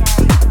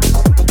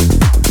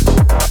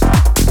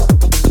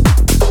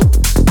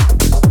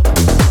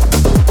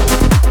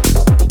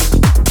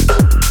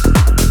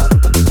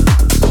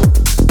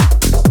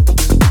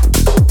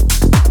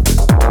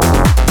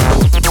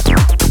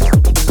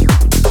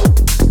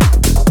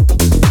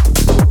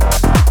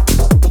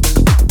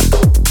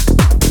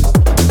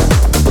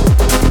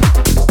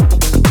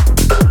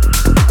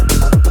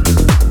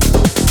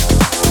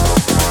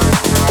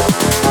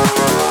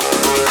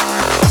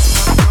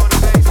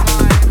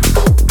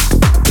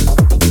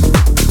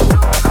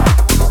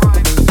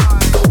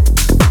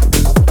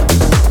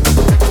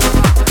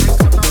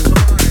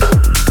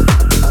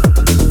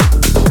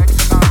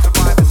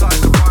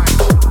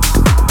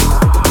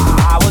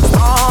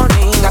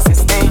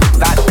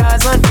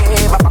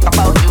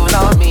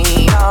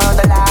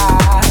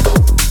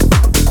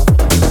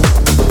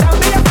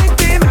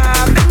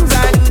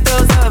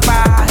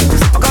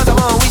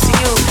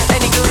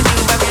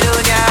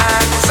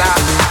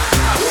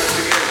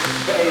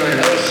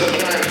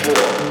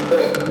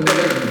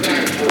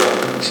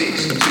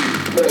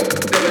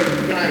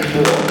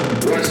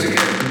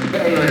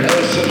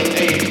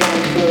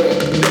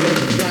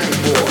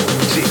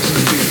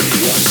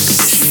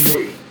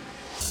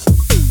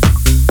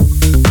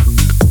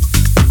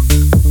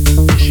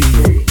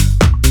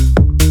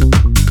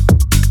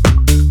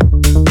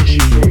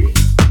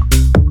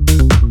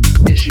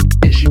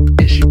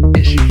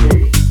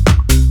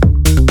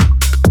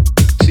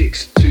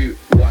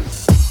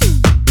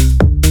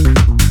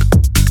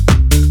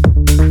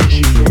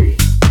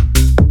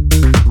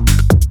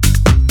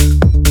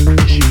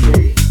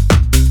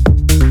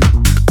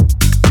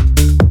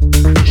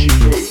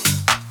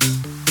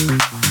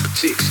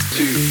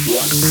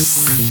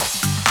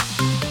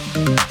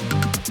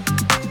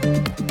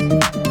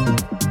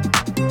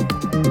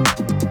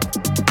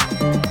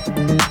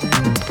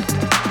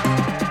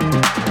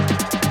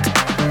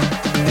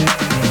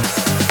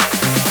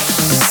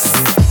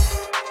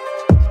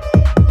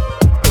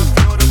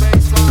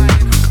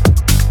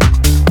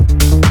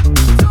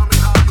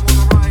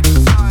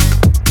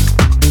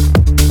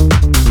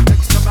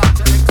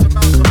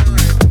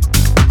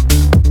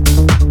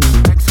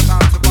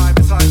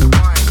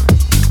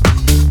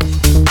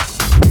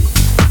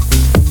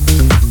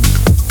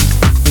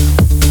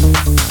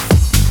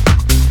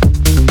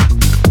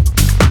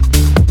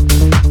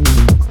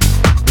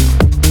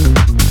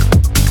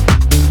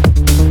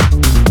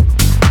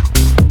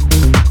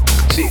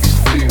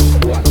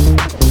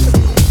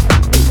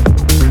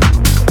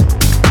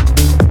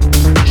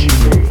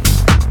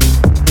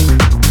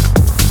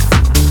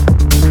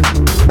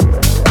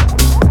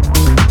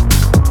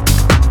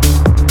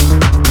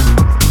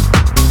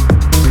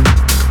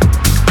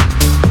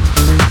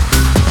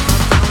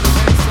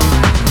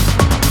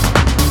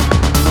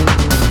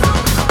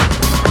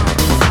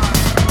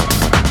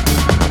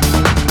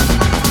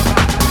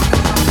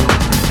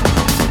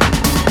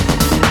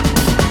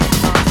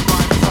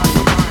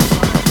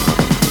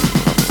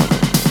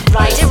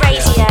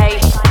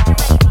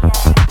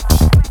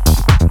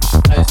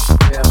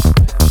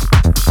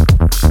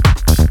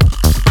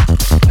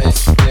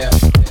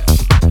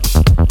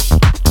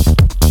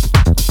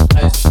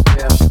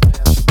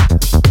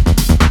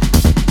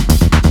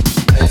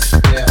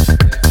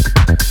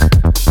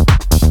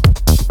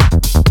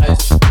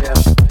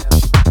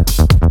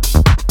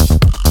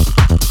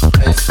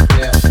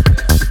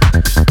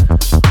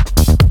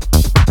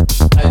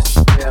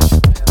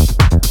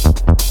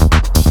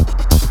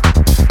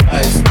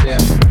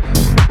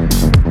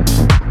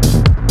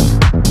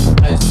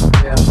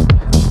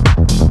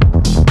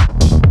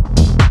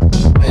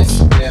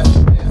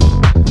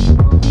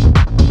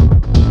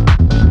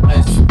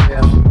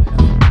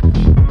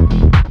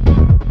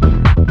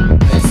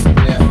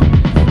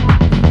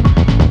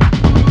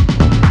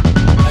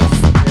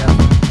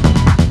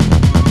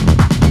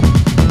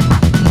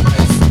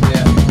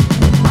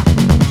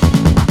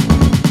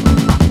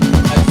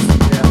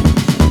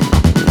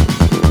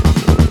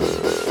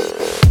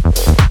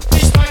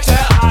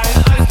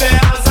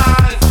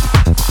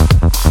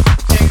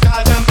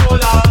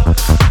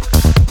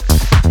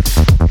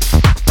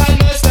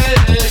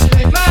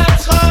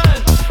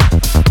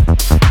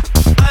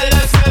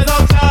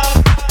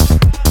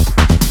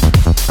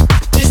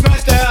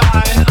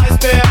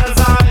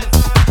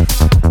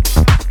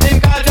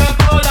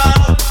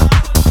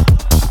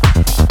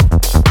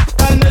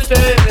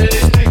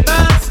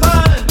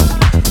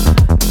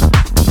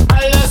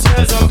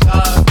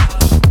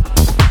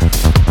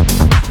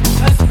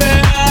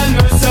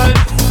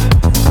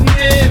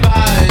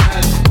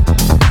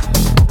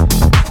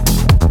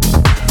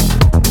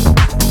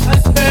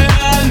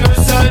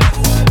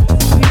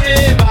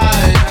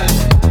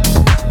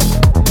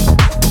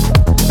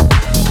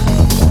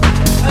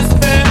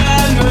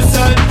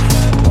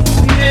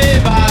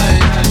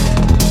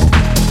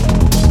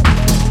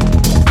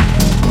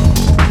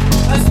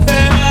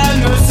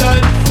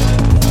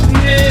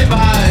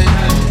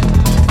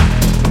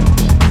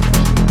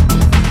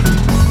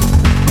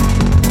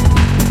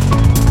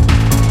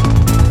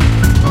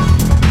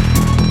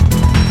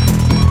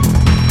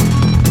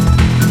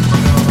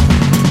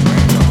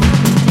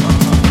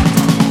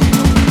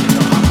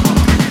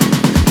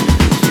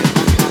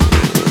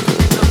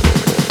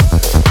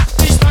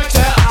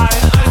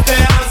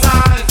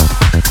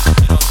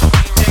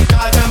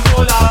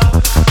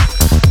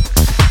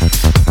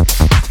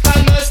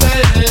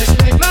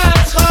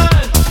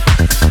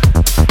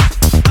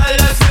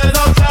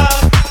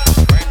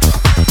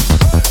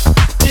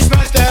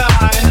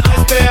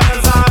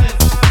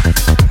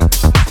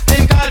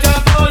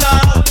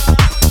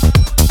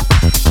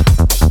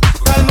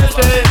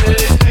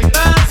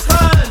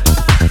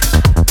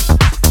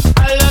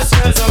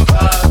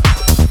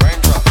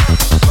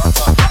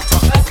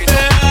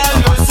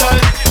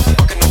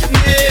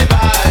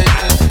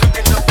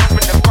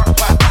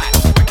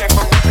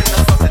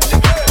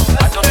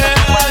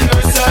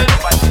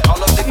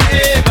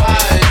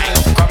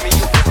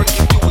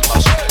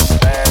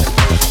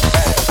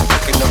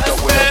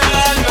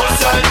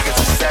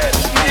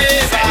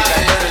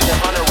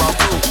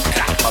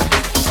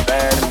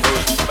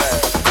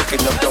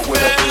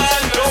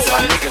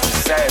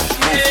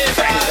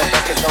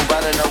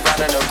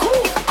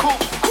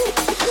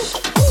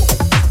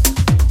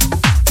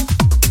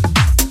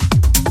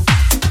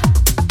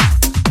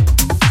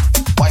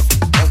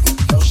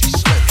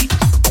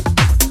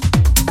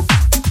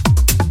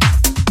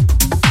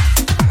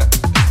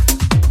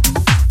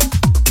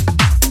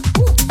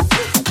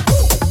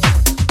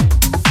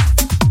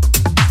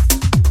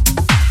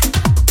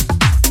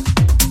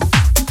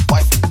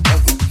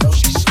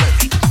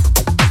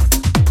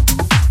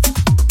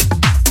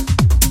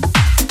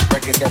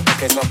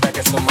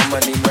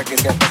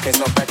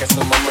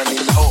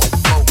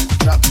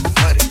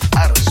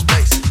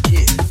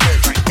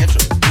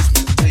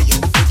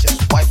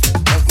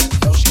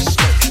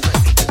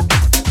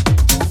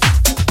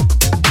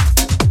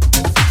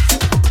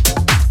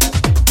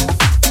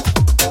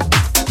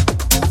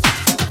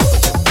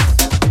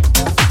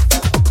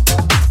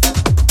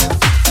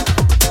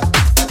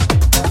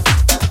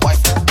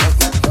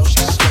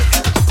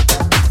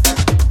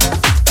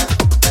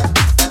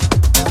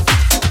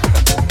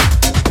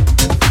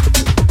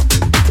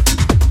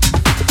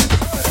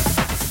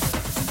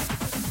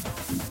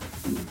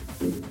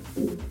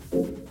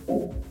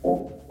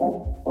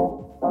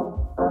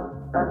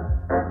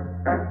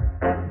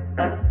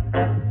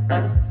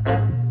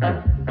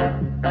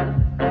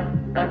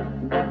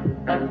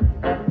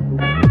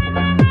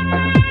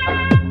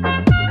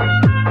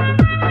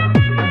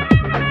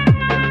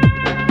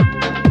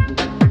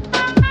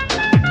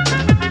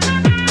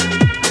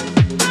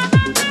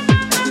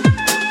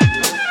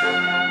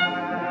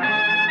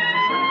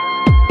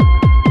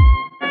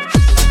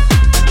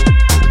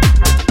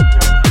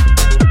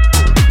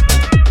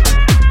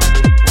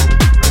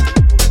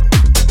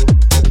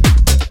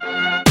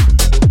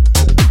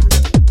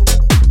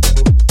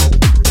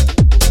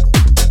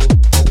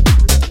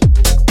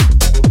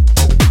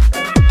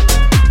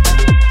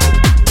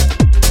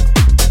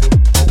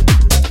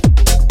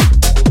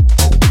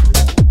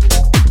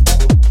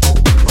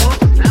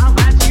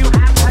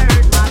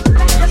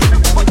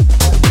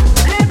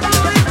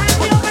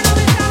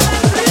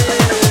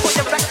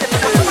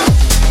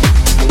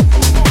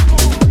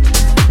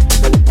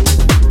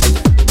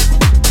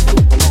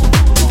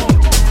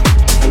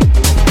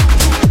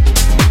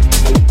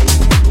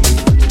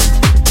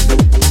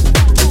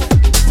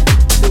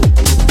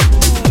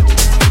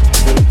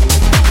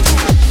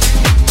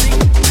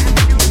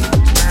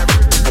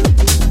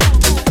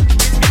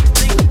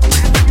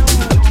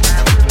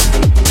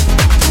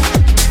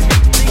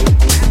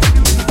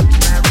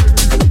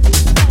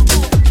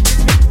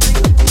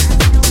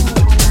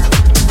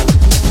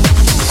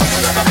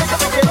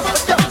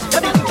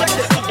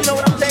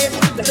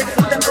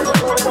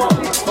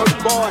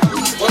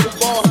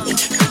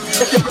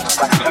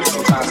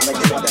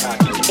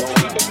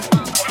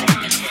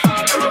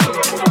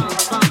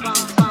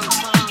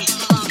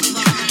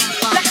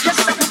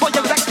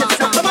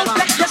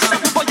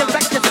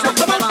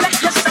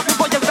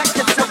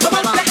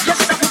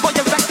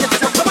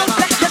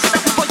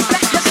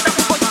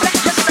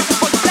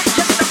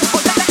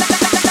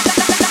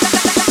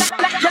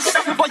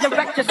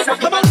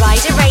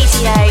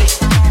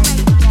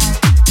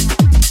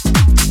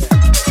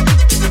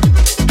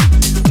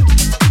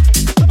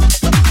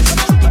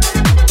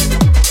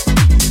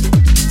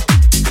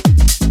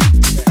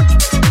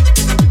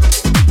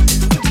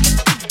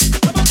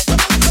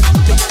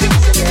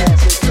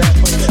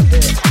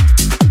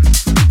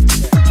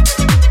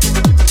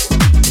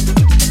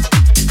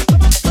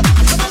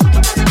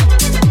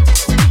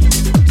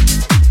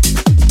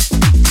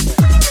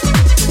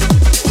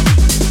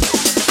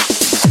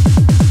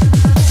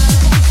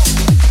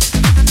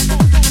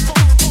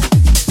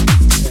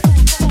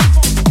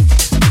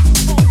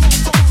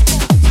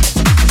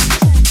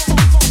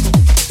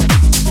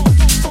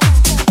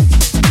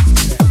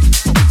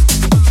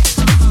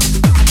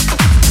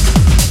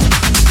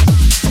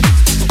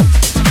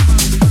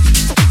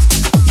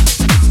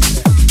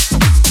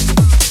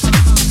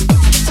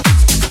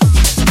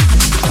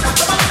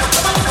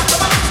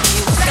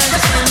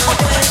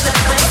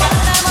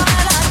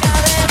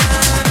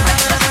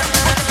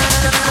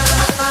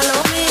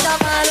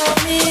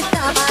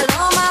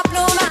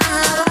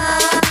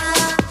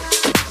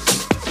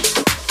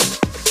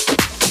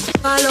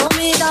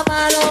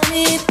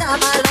 palomita,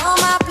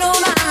 paloma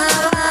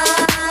plumada.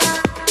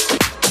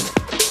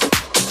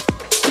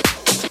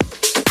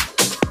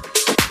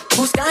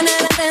 Buscan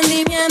el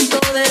entendimiento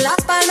de las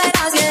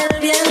palmeras y el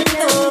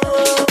viento.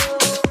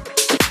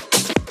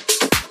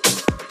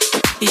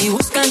 Y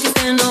buscan que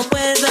usted no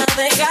pueda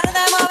dejar de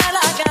mover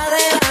la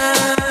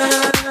cadera.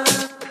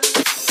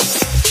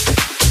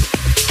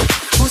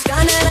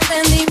 Buscan el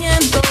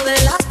entendimiento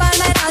de las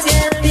palmeras y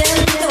el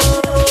viento.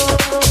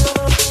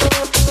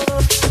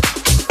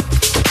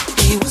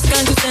 Y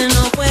buscan que usted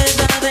no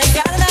pueda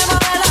dejar de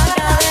mover la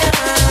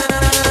cadera.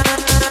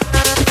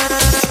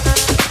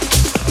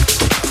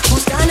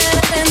 Buscan el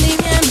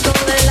entendimiento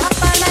de las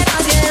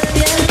palmeras y el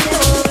viento.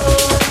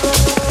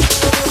 Y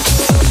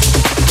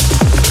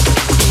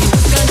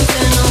buscan que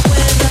usted no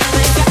pueda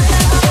dejar de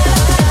mover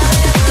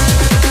la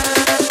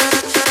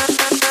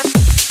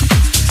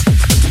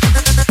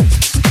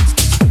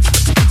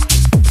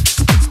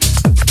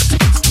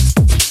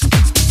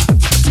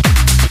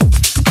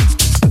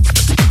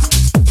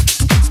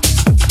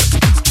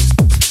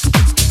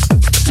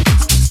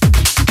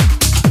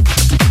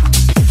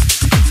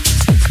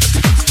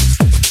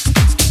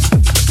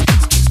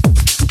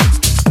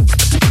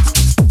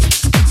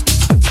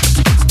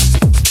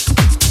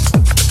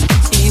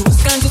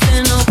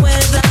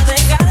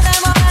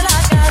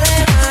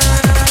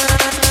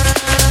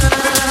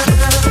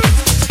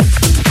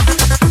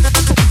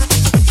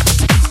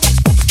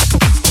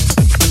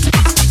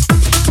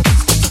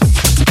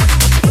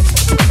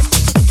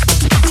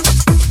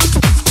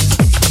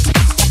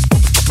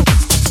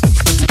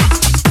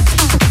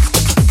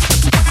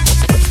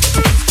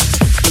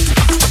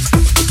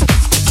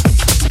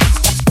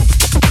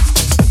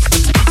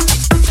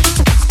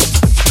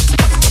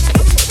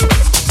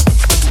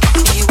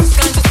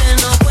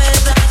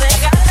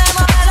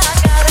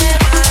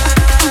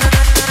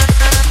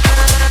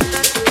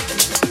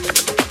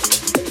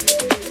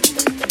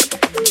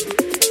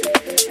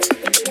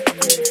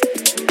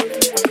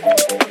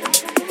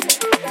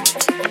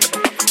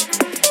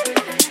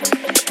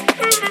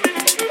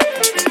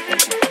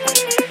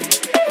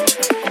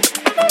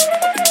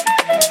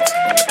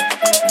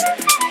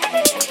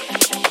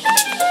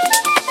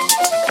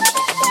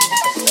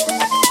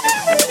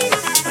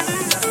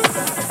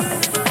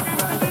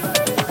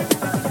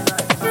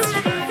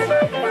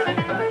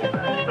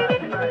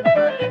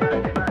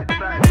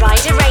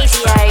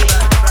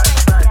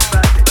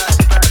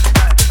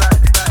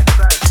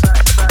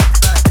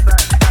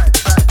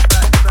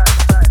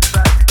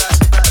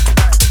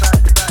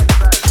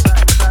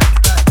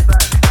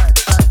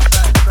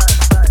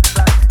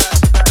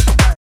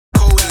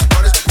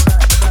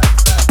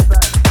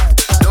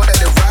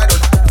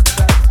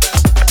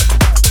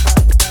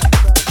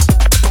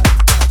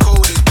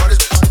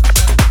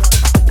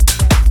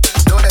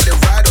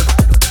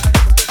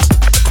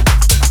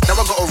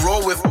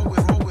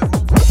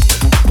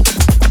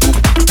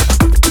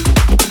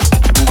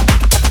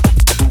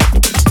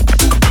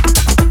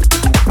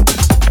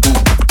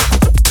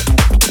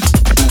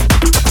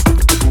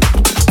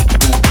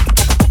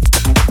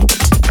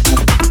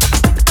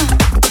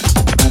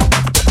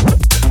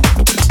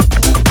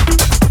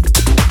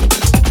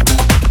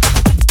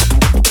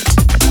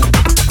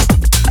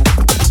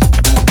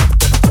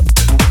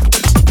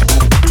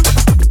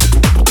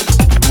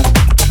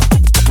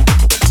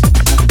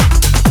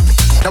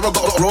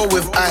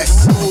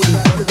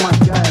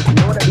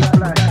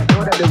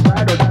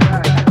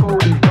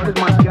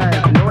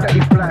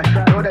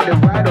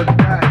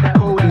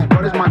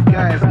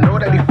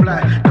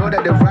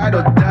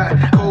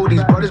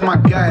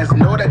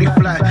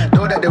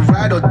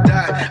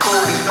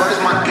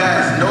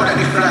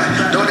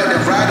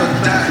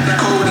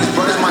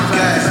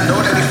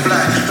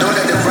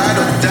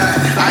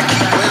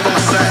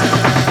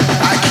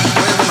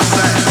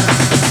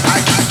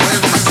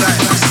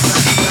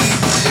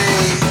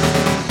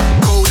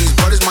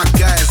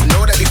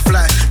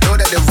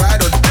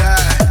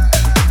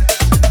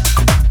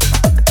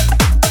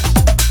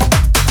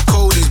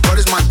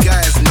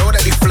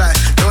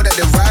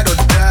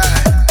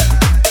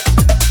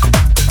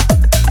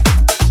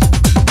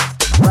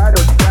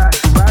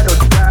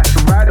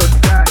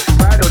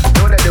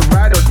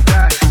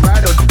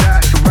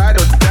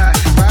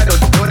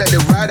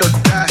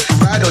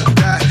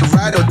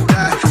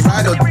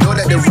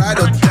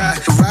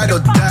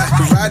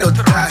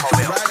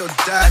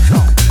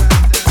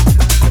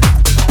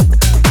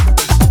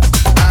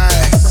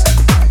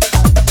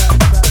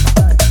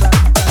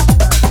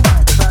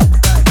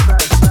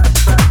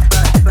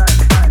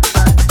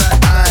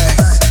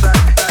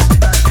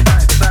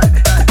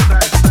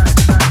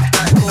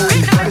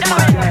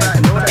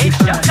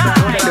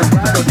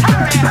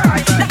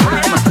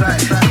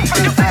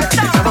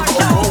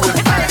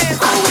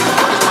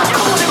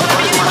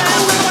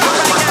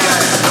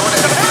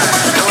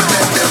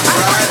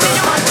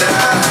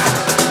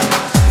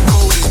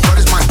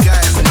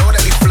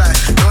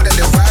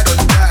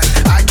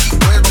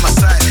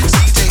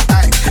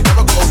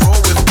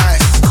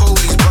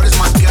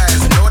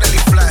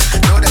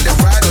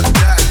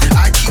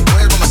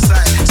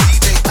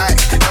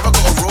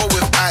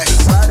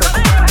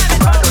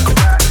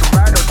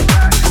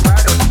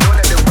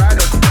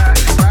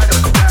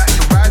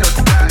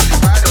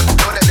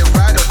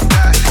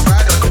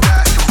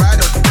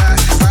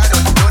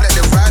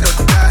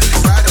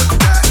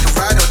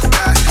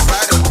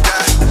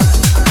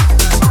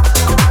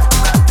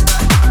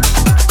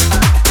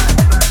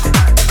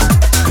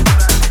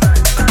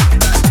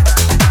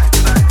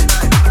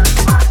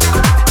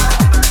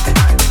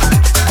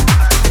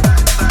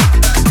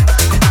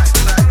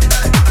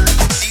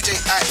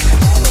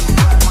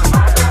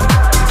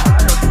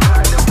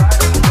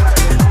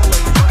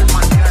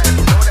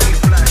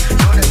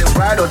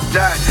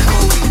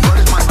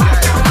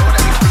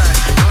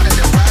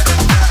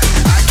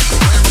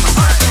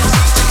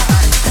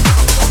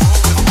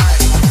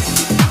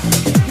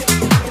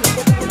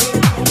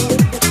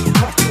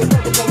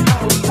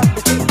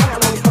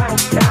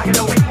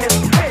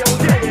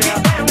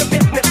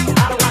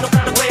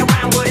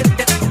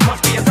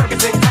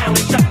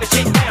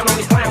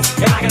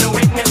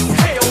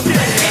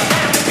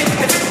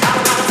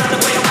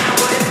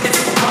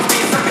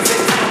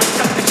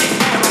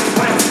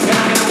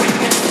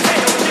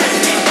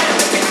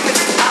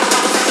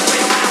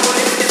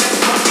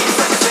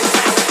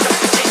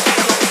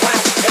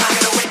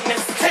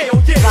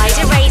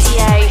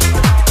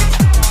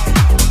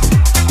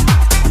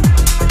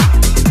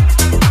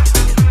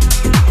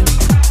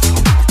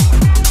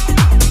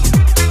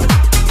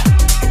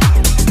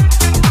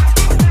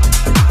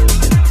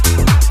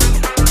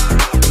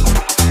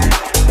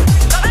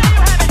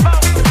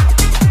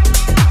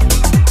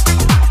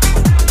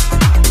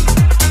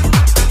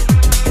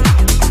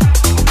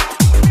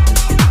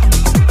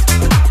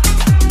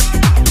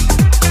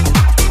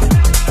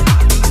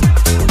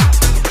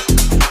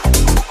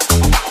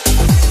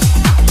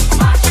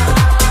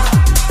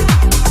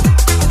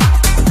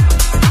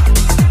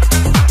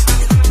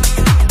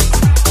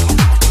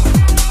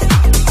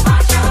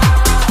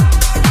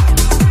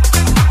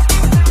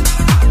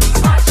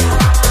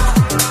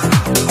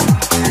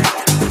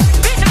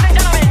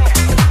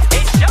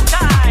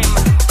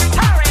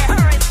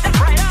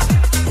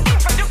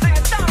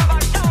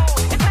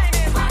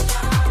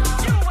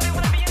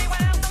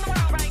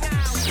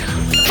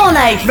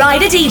Download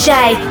Ryder DJ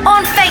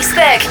on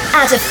Facebook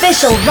at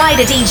Official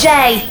Ryder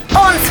DJ,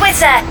 on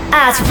Twitter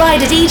at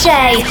Ryder DJ,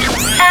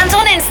 and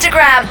on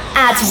Instagram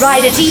at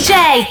Ryder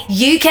DJ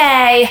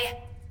UK.